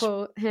my gosh.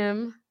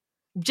 Him.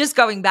 Just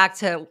going back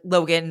to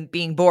Logan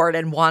being bored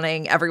and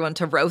wanting everyone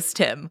to roast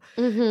him.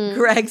 Mm-hmm.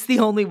 Greg's the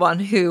only one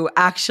who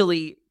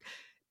actually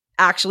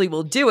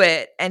will do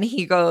it. And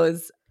he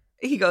goes,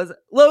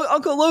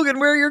 "Uncle Logan,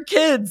 where are your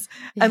kids?"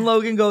 Yeah. And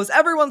Logan goes,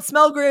 "Everyone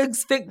smell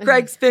Greg's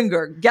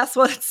finger. Guess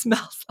what it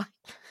smells like?"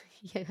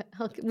 Yeah,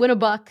 I'll win a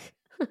buck.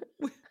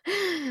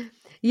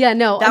 Yeah,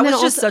 no. That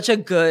was just such a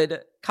good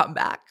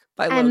comeback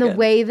by Logan. And the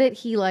way that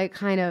he like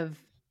kind of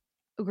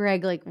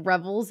Greg like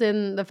revels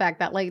in the fact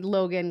that like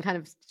Logan kind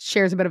of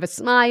shares a bit of a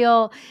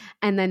smile,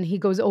 and then he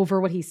goes over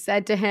what he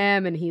said to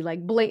him, and he like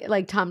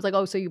Tom's like,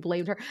 "Oh, so you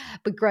blamed her,"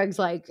 but Greg's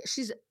like,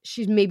 she's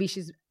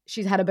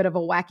had a bit of a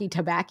wacky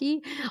tobacco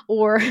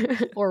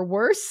or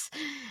worse,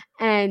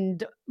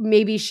 and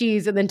maybe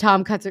and then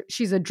Tom cuts her,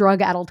 she's a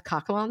drug-addled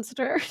cock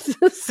monster,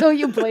 so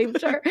you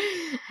blamed her,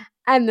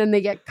 and then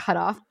they get cut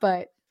off.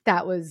 But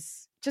that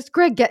was just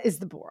Greg is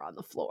the bore on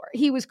the floor.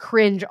 He was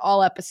cringe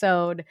all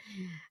episode.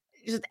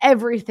 Just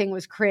everything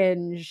was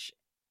cringe,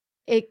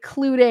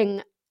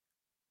 including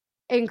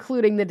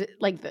the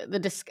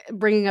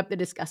bringing up the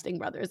disgusting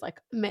brothers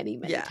like many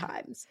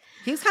times.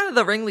 He was kind of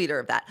the ringleader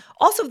of that.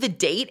 Also, the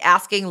date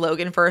asking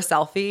Logan for a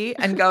selfie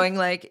and going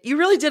like, "You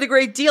really did a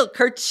great deal,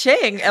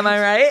 Ka-ching, am I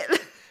right?"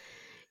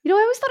 I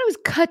always thought it was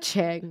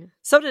Ka-ching.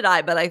 So did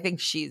I, but I think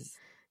she's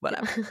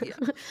whatever. Yeah.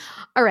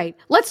 All right,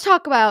 let's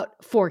talk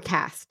about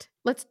forecast.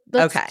 Let's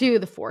okay. do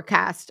the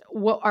forecast.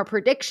 What are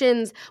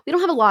predictions? We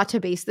don't have a lot to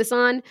base this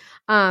on,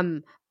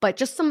 but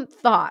just some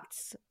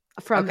thoughts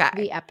from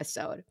the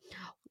episode.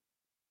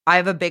 I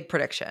have a big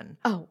prediction.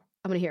 Oh,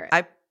 I'm going to hear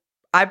it.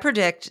 I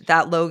predict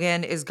that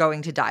Logan is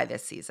going to die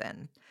this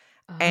season.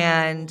 Oh.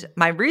 And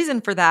my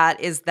reason for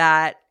that is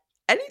that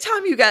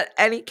anytime you get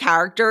any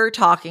character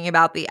talking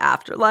about the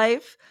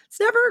afterlife, it's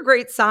never a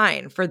great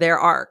sign for their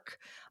arc.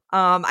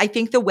 I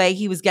think the way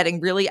he was getting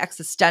really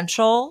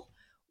existential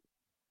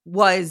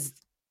was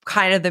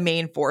kind of the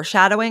main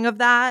foreshadowing of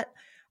that.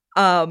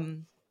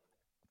 And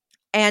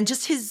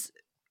just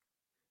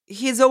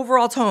his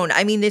overall tone.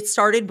 I mean, it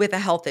started with a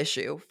health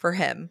issue for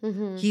him.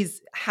 Mm-hmm.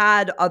 He's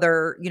had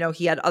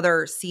he had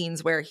other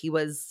scenes where he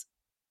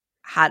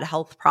had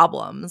health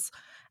problems.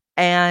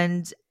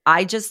 And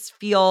I just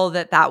feel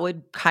that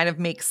would kind of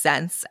make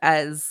sense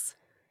as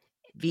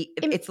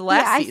it's the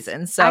last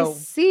season. So I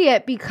see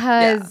it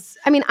because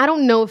I mean, I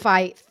don't know if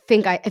I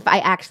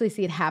actually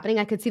see it happening.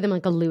 I could see them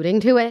like alluding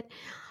to it,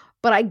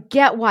 but I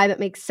get why that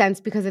makes sense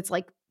because it's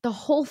like the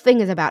whole thing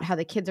is about how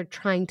the kids are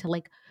trying to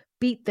like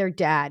beat their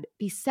dad,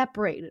 be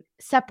separate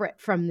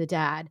from the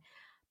dad.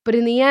 But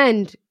in the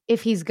end,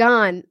 if he's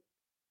gone,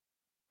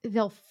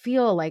 they'll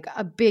feel like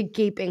a big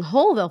gaping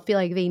hole. They'll feel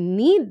like they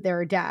need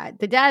their dad.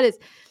 The dad is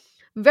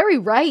very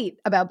right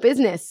about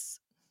business.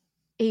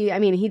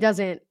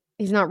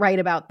 He's not right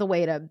about the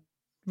way to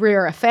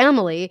rear a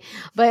family,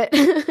 but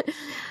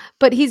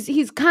But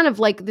he's kind of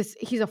like this.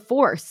 He's a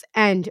force,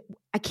 and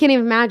I can't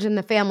even imagine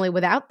the family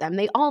without them.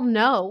 They all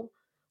know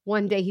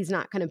one day he's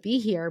not going to be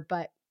here,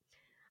 but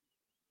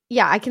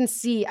yeah, I can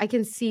see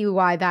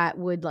why that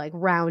would like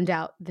round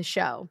out the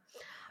show.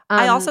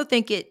 I also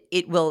think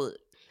it will.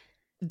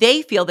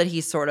 They feel that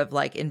he's sort of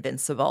like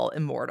invincible,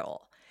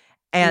 immortal,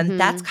 and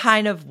that's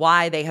kind of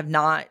why they have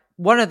not.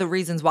 One of the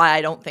reasons why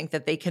I don't think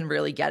that they can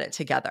really get it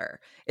together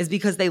is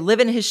because they live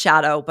in his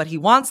shadow, but he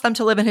wants them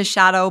to live in his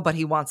shadow, but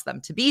he wants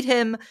them to beat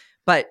him,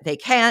 but they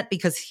can't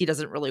because he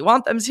doesn't really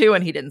want them to,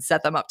 and he didn't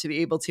set them up to be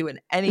able to in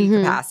any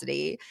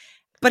capacity.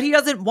 But he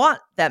doesn't want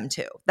them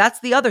to.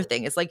 That's the other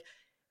thing. It's like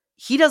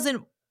he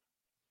doesn't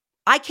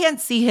 – I can't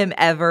see him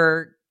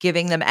ever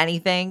giving them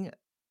anything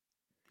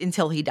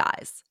until he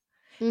dies.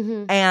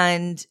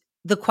 And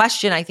the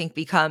question, I think,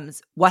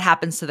 becomes what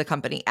happens to the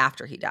company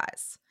after he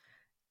dies?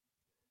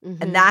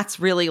 And that's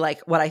really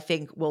like what I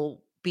think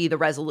will be the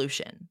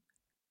resolution,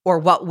 or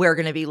what we're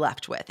going to be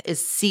left with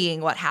is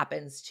seeing what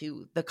happens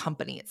to the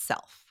company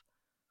itself.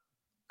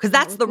 Because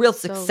that's the real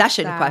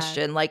succession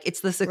question. Like, it's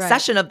the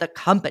succession of the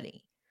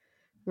company.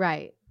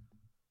 Right.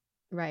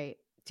 Right.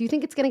 Do you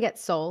think it's going to get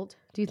sold?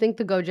 Do you think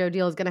the Gojo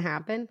deal is going to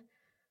happen?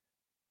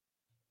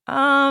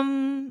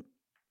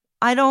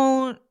 I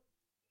don't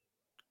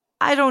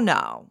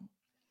know.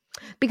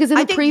 Because in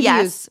the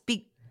previews,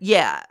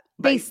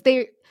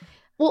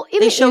 well,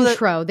 in the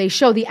intro, they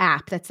show the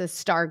app that says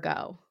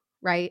Stargo,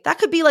 right? That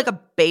could be like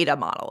a beta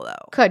model,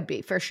 though. Could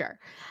be, for sure.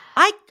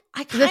 I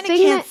kind of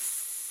can't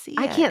see it.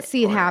 I can't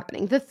see it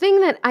happening. The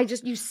thing that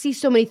you see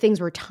so many things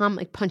where Tom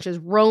like punches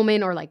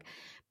Roman or like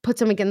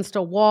puts him against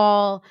a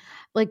wall,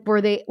 like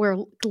where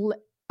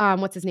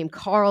what's his name?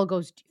 Carl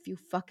goes, if you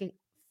fucking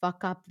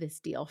fuck up this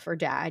deal for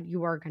Dad,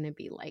 you are going to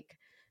be like,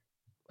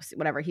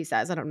 whatever he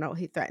says. I don't know.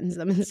 He threatens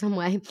them in some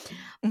way.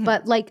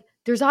 But like,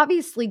 there's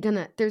obviously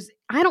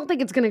I don't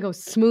think it's going to go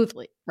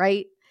smoothly,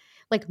 right?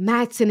 Like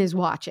Mattson is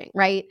watching,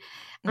 right?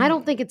 I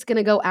don't think it's going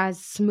to go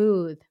as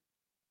smooth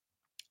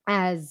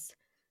as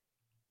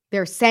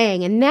they're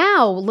saying. And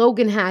now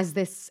Logan has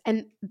this,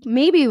 and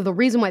maybe the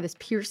reason why this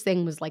Pierce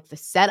thing was like the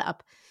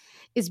setup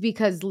is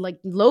because like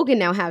Logan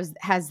now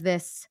has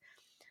this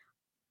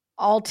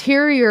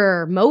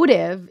ulterior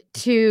motive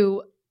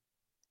to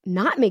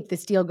not make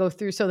this deal go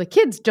through so the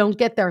kids don't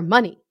get their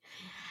money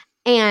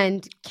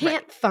and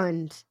can't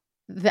fund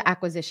the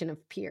acquisition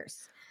of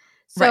Pierce.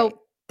 So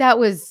that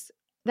was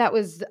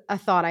a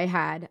thought I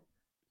had.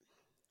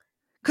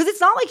 Because it's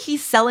not like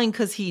he's selling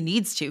because he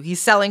needs to. He's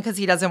selling because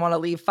he doesn't want to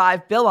leave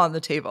 $5 billion on the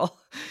table.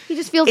 He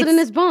just feels it in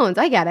his bones.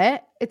 I get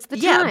it. It's the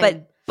time. Yeah,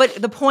 but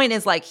the point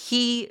is like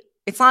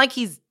it's not like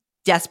he's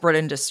desperate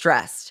and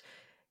distressed.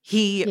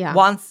 He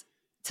wants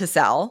to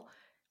sell,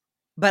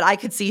 but I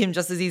could see him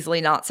just as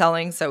easily not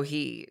selling so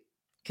he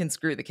can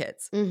screw the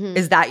kids.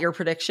 Is that your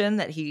prediction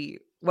that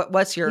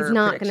what's your He's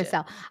not going to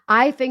sell.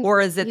 I think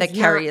or is it that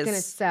Carrie is going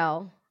to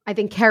sell? I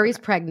think Carrie's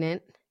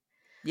pregnant.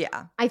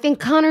 Yeah. I think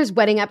Connor's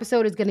wedding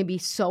episode is going to be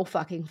so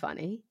fucking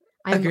funny.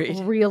 I'm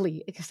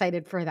really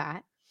excited for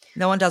that.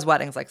 No one does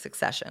weddings like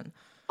Succession.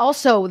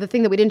 Also, the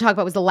thing that we didn't talk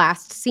about was the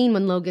last scene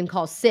when Logan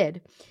calls Sid.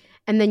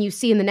 And then you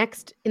see in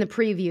the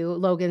preview,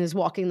 Logan is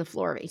walking the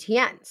floor of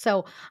ATN.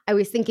 So I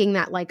was thinking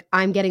that like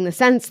I'm getting the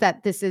sense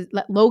that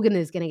Logan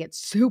is going to get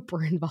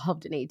super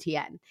involved in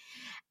ATN.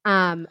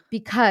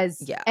 Because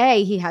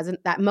he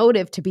hasn't that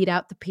motive to beat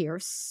out the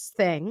Pierce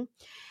thing.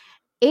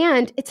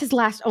 And it's his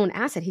last own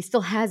asset. He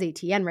still has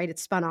ATN, right?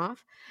 It's spun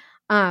off.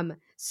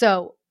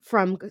 So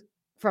from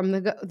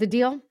the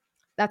deal,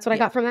 that's what I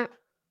got from that.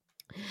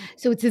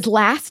 So it's his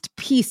last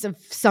piece of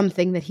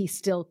something that he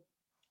still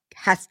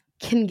has.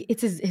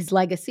 It's his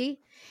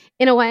legacy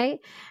in a way.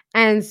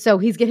 And so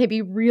he's going to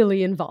be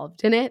really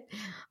involved in it.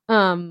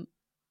 And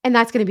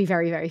that's going to be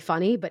very, very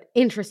funny, but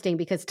interesting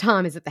because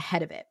Tom is at the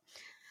head of it.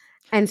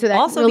 And so that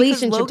also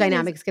relationship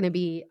dynamic is going to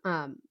be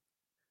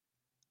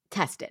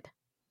tested.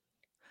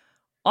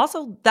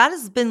 Also, that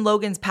has been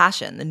Logan's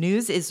passion. The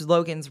news is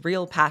Logan's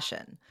real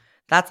passion.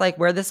 That's like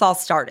where this all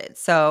started.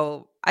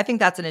 So I think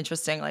that's an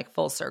interesting like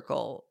full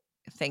circle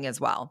thing as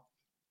well.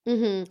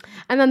 And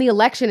then the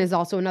election is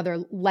also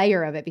another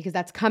layer of it because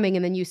that's coming.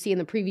 And then you see in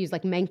the previews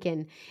like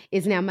Mencken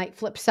might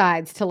flip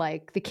sides to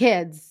like the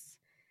kids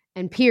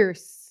and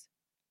Pierce.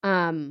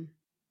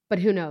 But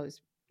who knows?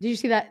 Did you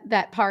see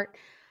that part?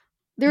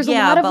 There's a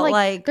lot of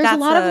like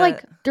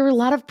there were a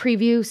lot of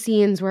preview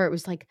scenes where it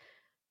was like,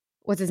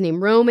 what's his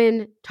name?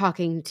 Roman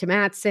talking to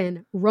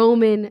Mattson,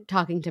 Roman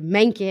talking to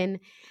Mencken.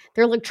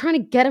 They're like trying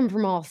to get him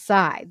from all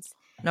sides.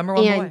 Number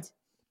one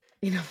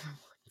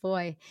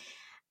boy.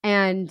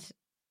 And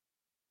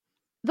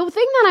the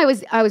thing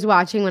that I was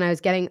watching when I was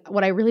getting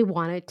what I really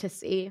wanted to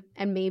see,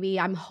 and maybe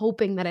I'm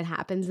hoping that it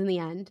happens in the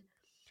end,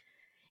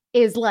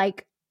 is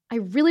like I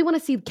really want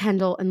to see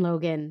Kendall and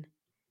Logan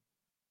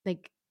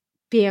like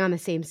being on the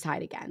same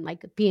side again,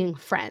 like being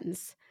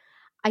friends.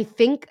 I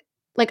think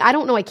like I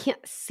don't know, I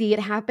can't see it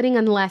happening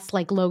unless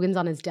like Logan's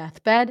on his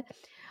deathbed,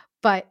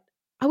 but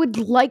I would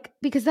like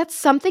because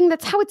that's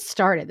how it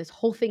started. This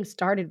whole thing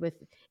started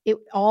with it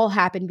all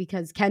happened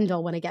because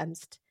Kendall went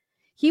against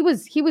he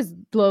was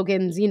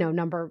Logan's,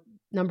 number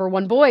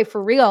one boy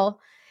for real.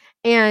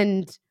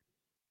 And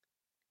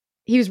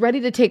he was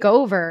ready to take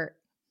over.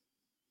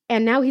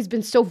 And now he's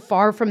been so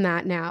far from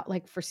that now,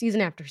 like for season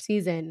after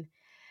season,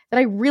 that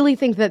I really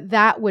think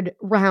that would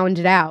round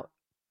it out.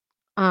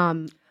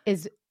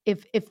 Is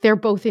if they're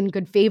both in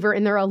good favor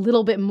and they're a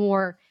little bit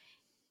more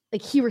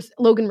like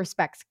Logan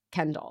respects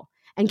Kendall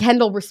and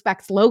Kendall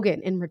respects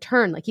Logan in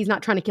return. Like he's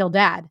not trying to kill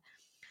dad.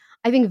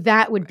 I think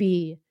that would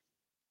be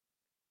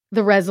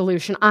the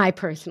resolution I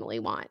personally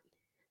want.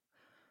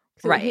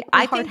 Right.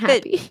 I think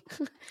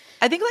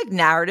like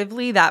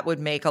narratively that would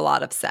make a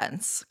lot of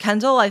sense.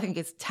 Kendall, I think,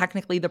 is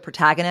technically the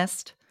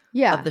protagonist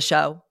of the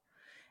show.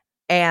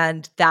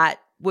 And that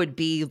would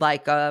be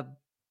like a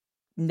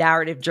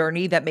narrative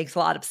journey that makes a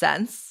lot of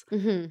sense.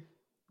 Mm-hmm.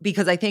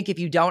 Because I think if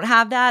you don't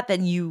have that,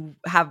 then you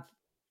have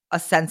a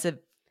sense of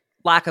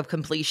lack of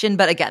completion.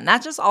 But again,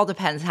 that just all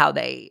depends how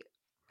they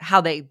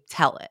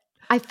tell it.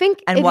 I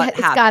think and it's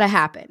got to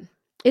happen.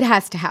 It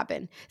has to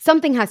happen.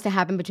 Something has to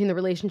happen between the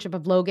relationship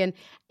of Logan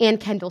and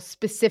Kendall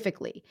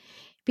specifically,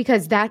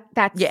 because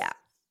that's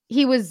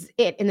he was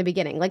it in the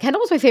beginning. Like Kendall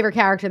was my favorite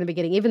character in the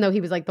beginning, even though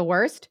he was like the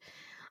worst.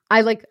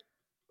 I like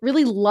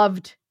really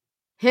loved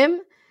him,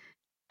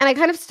 and I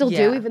kind of still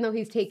do, even though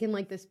he's taken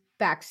like this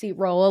backseat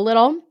role a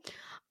little.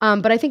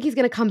 But I think he's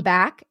going to come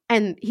back,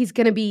 and he's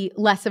going to be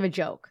less of a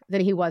joke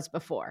than he was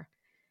before,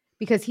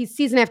 because he's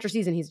season after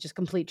season he's just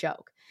complete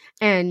joke.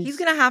 And he's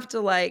going to have to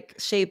like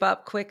shape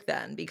up quick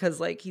then, because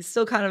like he's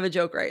still kind of a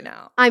joke right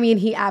now. I mean,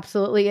 he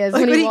absolutely is.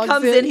 Like when he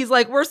comes in, he's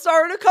like, "We're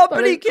starting a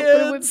company,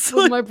 kids."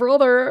 With my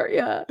brother.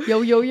 Yeah.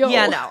 Yo.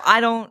 Yeah, no. I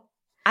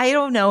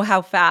don't know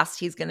how fast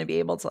he's going to be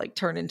able to like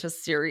turn into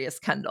serious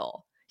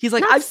Kendall. He's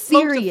like, "I've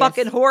smoked a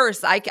fucking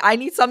horse. I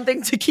need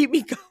something to keep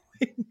me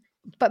going."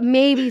 But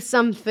maybe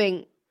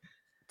something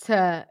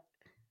to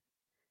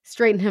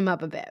straighten him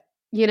up a bit,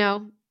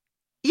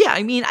 Yeah,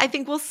 I mean, I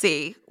think we'll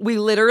see. We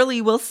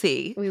literally will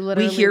see.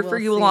 We hear for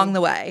you along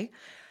the way.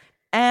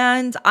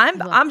 And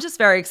I'm just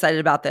very excited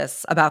about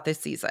this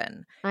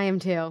season. I am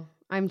too.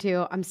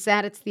 I'm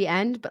sad it's the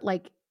end, but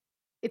like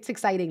it's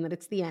exciting that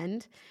it's the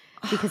end,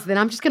 because then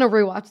I'm just going to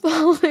rewatch the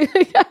whole thing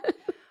again.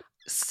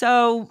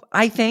 So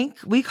I think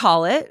we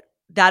call it.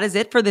 That is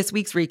it for this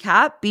week's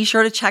recap. Be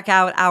sure to check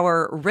out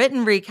our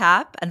written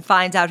recap and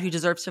find out who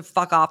deserves to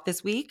fuck off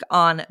this week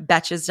on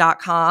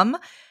Betches.com.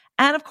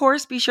 And of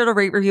course, be sure to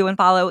rate, review, and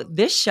follow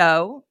this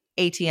show,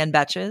 ATN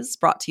Betches,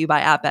 brought to you by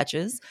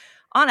 @Betches,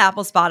 on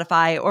Apple,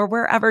 Spotify, or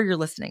wherever you're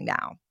listening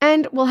now.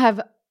 And we'll have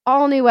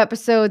all new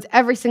episodes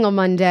every single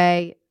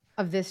Monday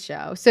of this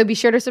show. So be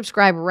sure to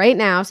subscribe right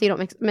now so you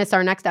don't miss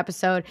our next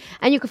episode.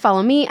 And you can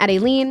follow me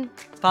 @Aileen.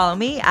 Follow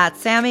me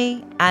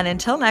 @Sammy. And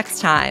until next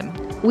time,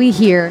 we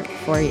here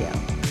for you.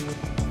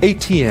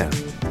 ATN,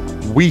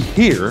 we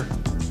here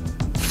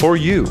for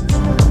you.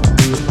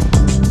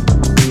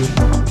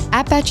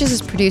 @Betches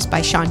is produced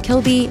by Sean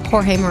Kilby,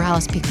 Jorge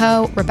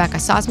Morales-Pico, Rebecca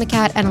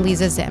Sosmacat, and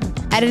Eliza Zim.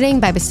 Editing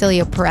by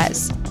Basilio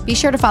Perez. Be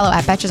sure to follow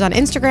 @Betches on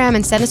Instagram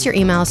and send us your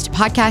emails to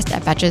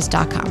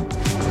podcast@Betches.com.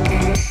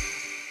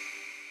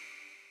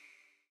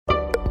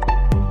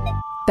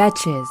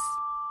 Betches.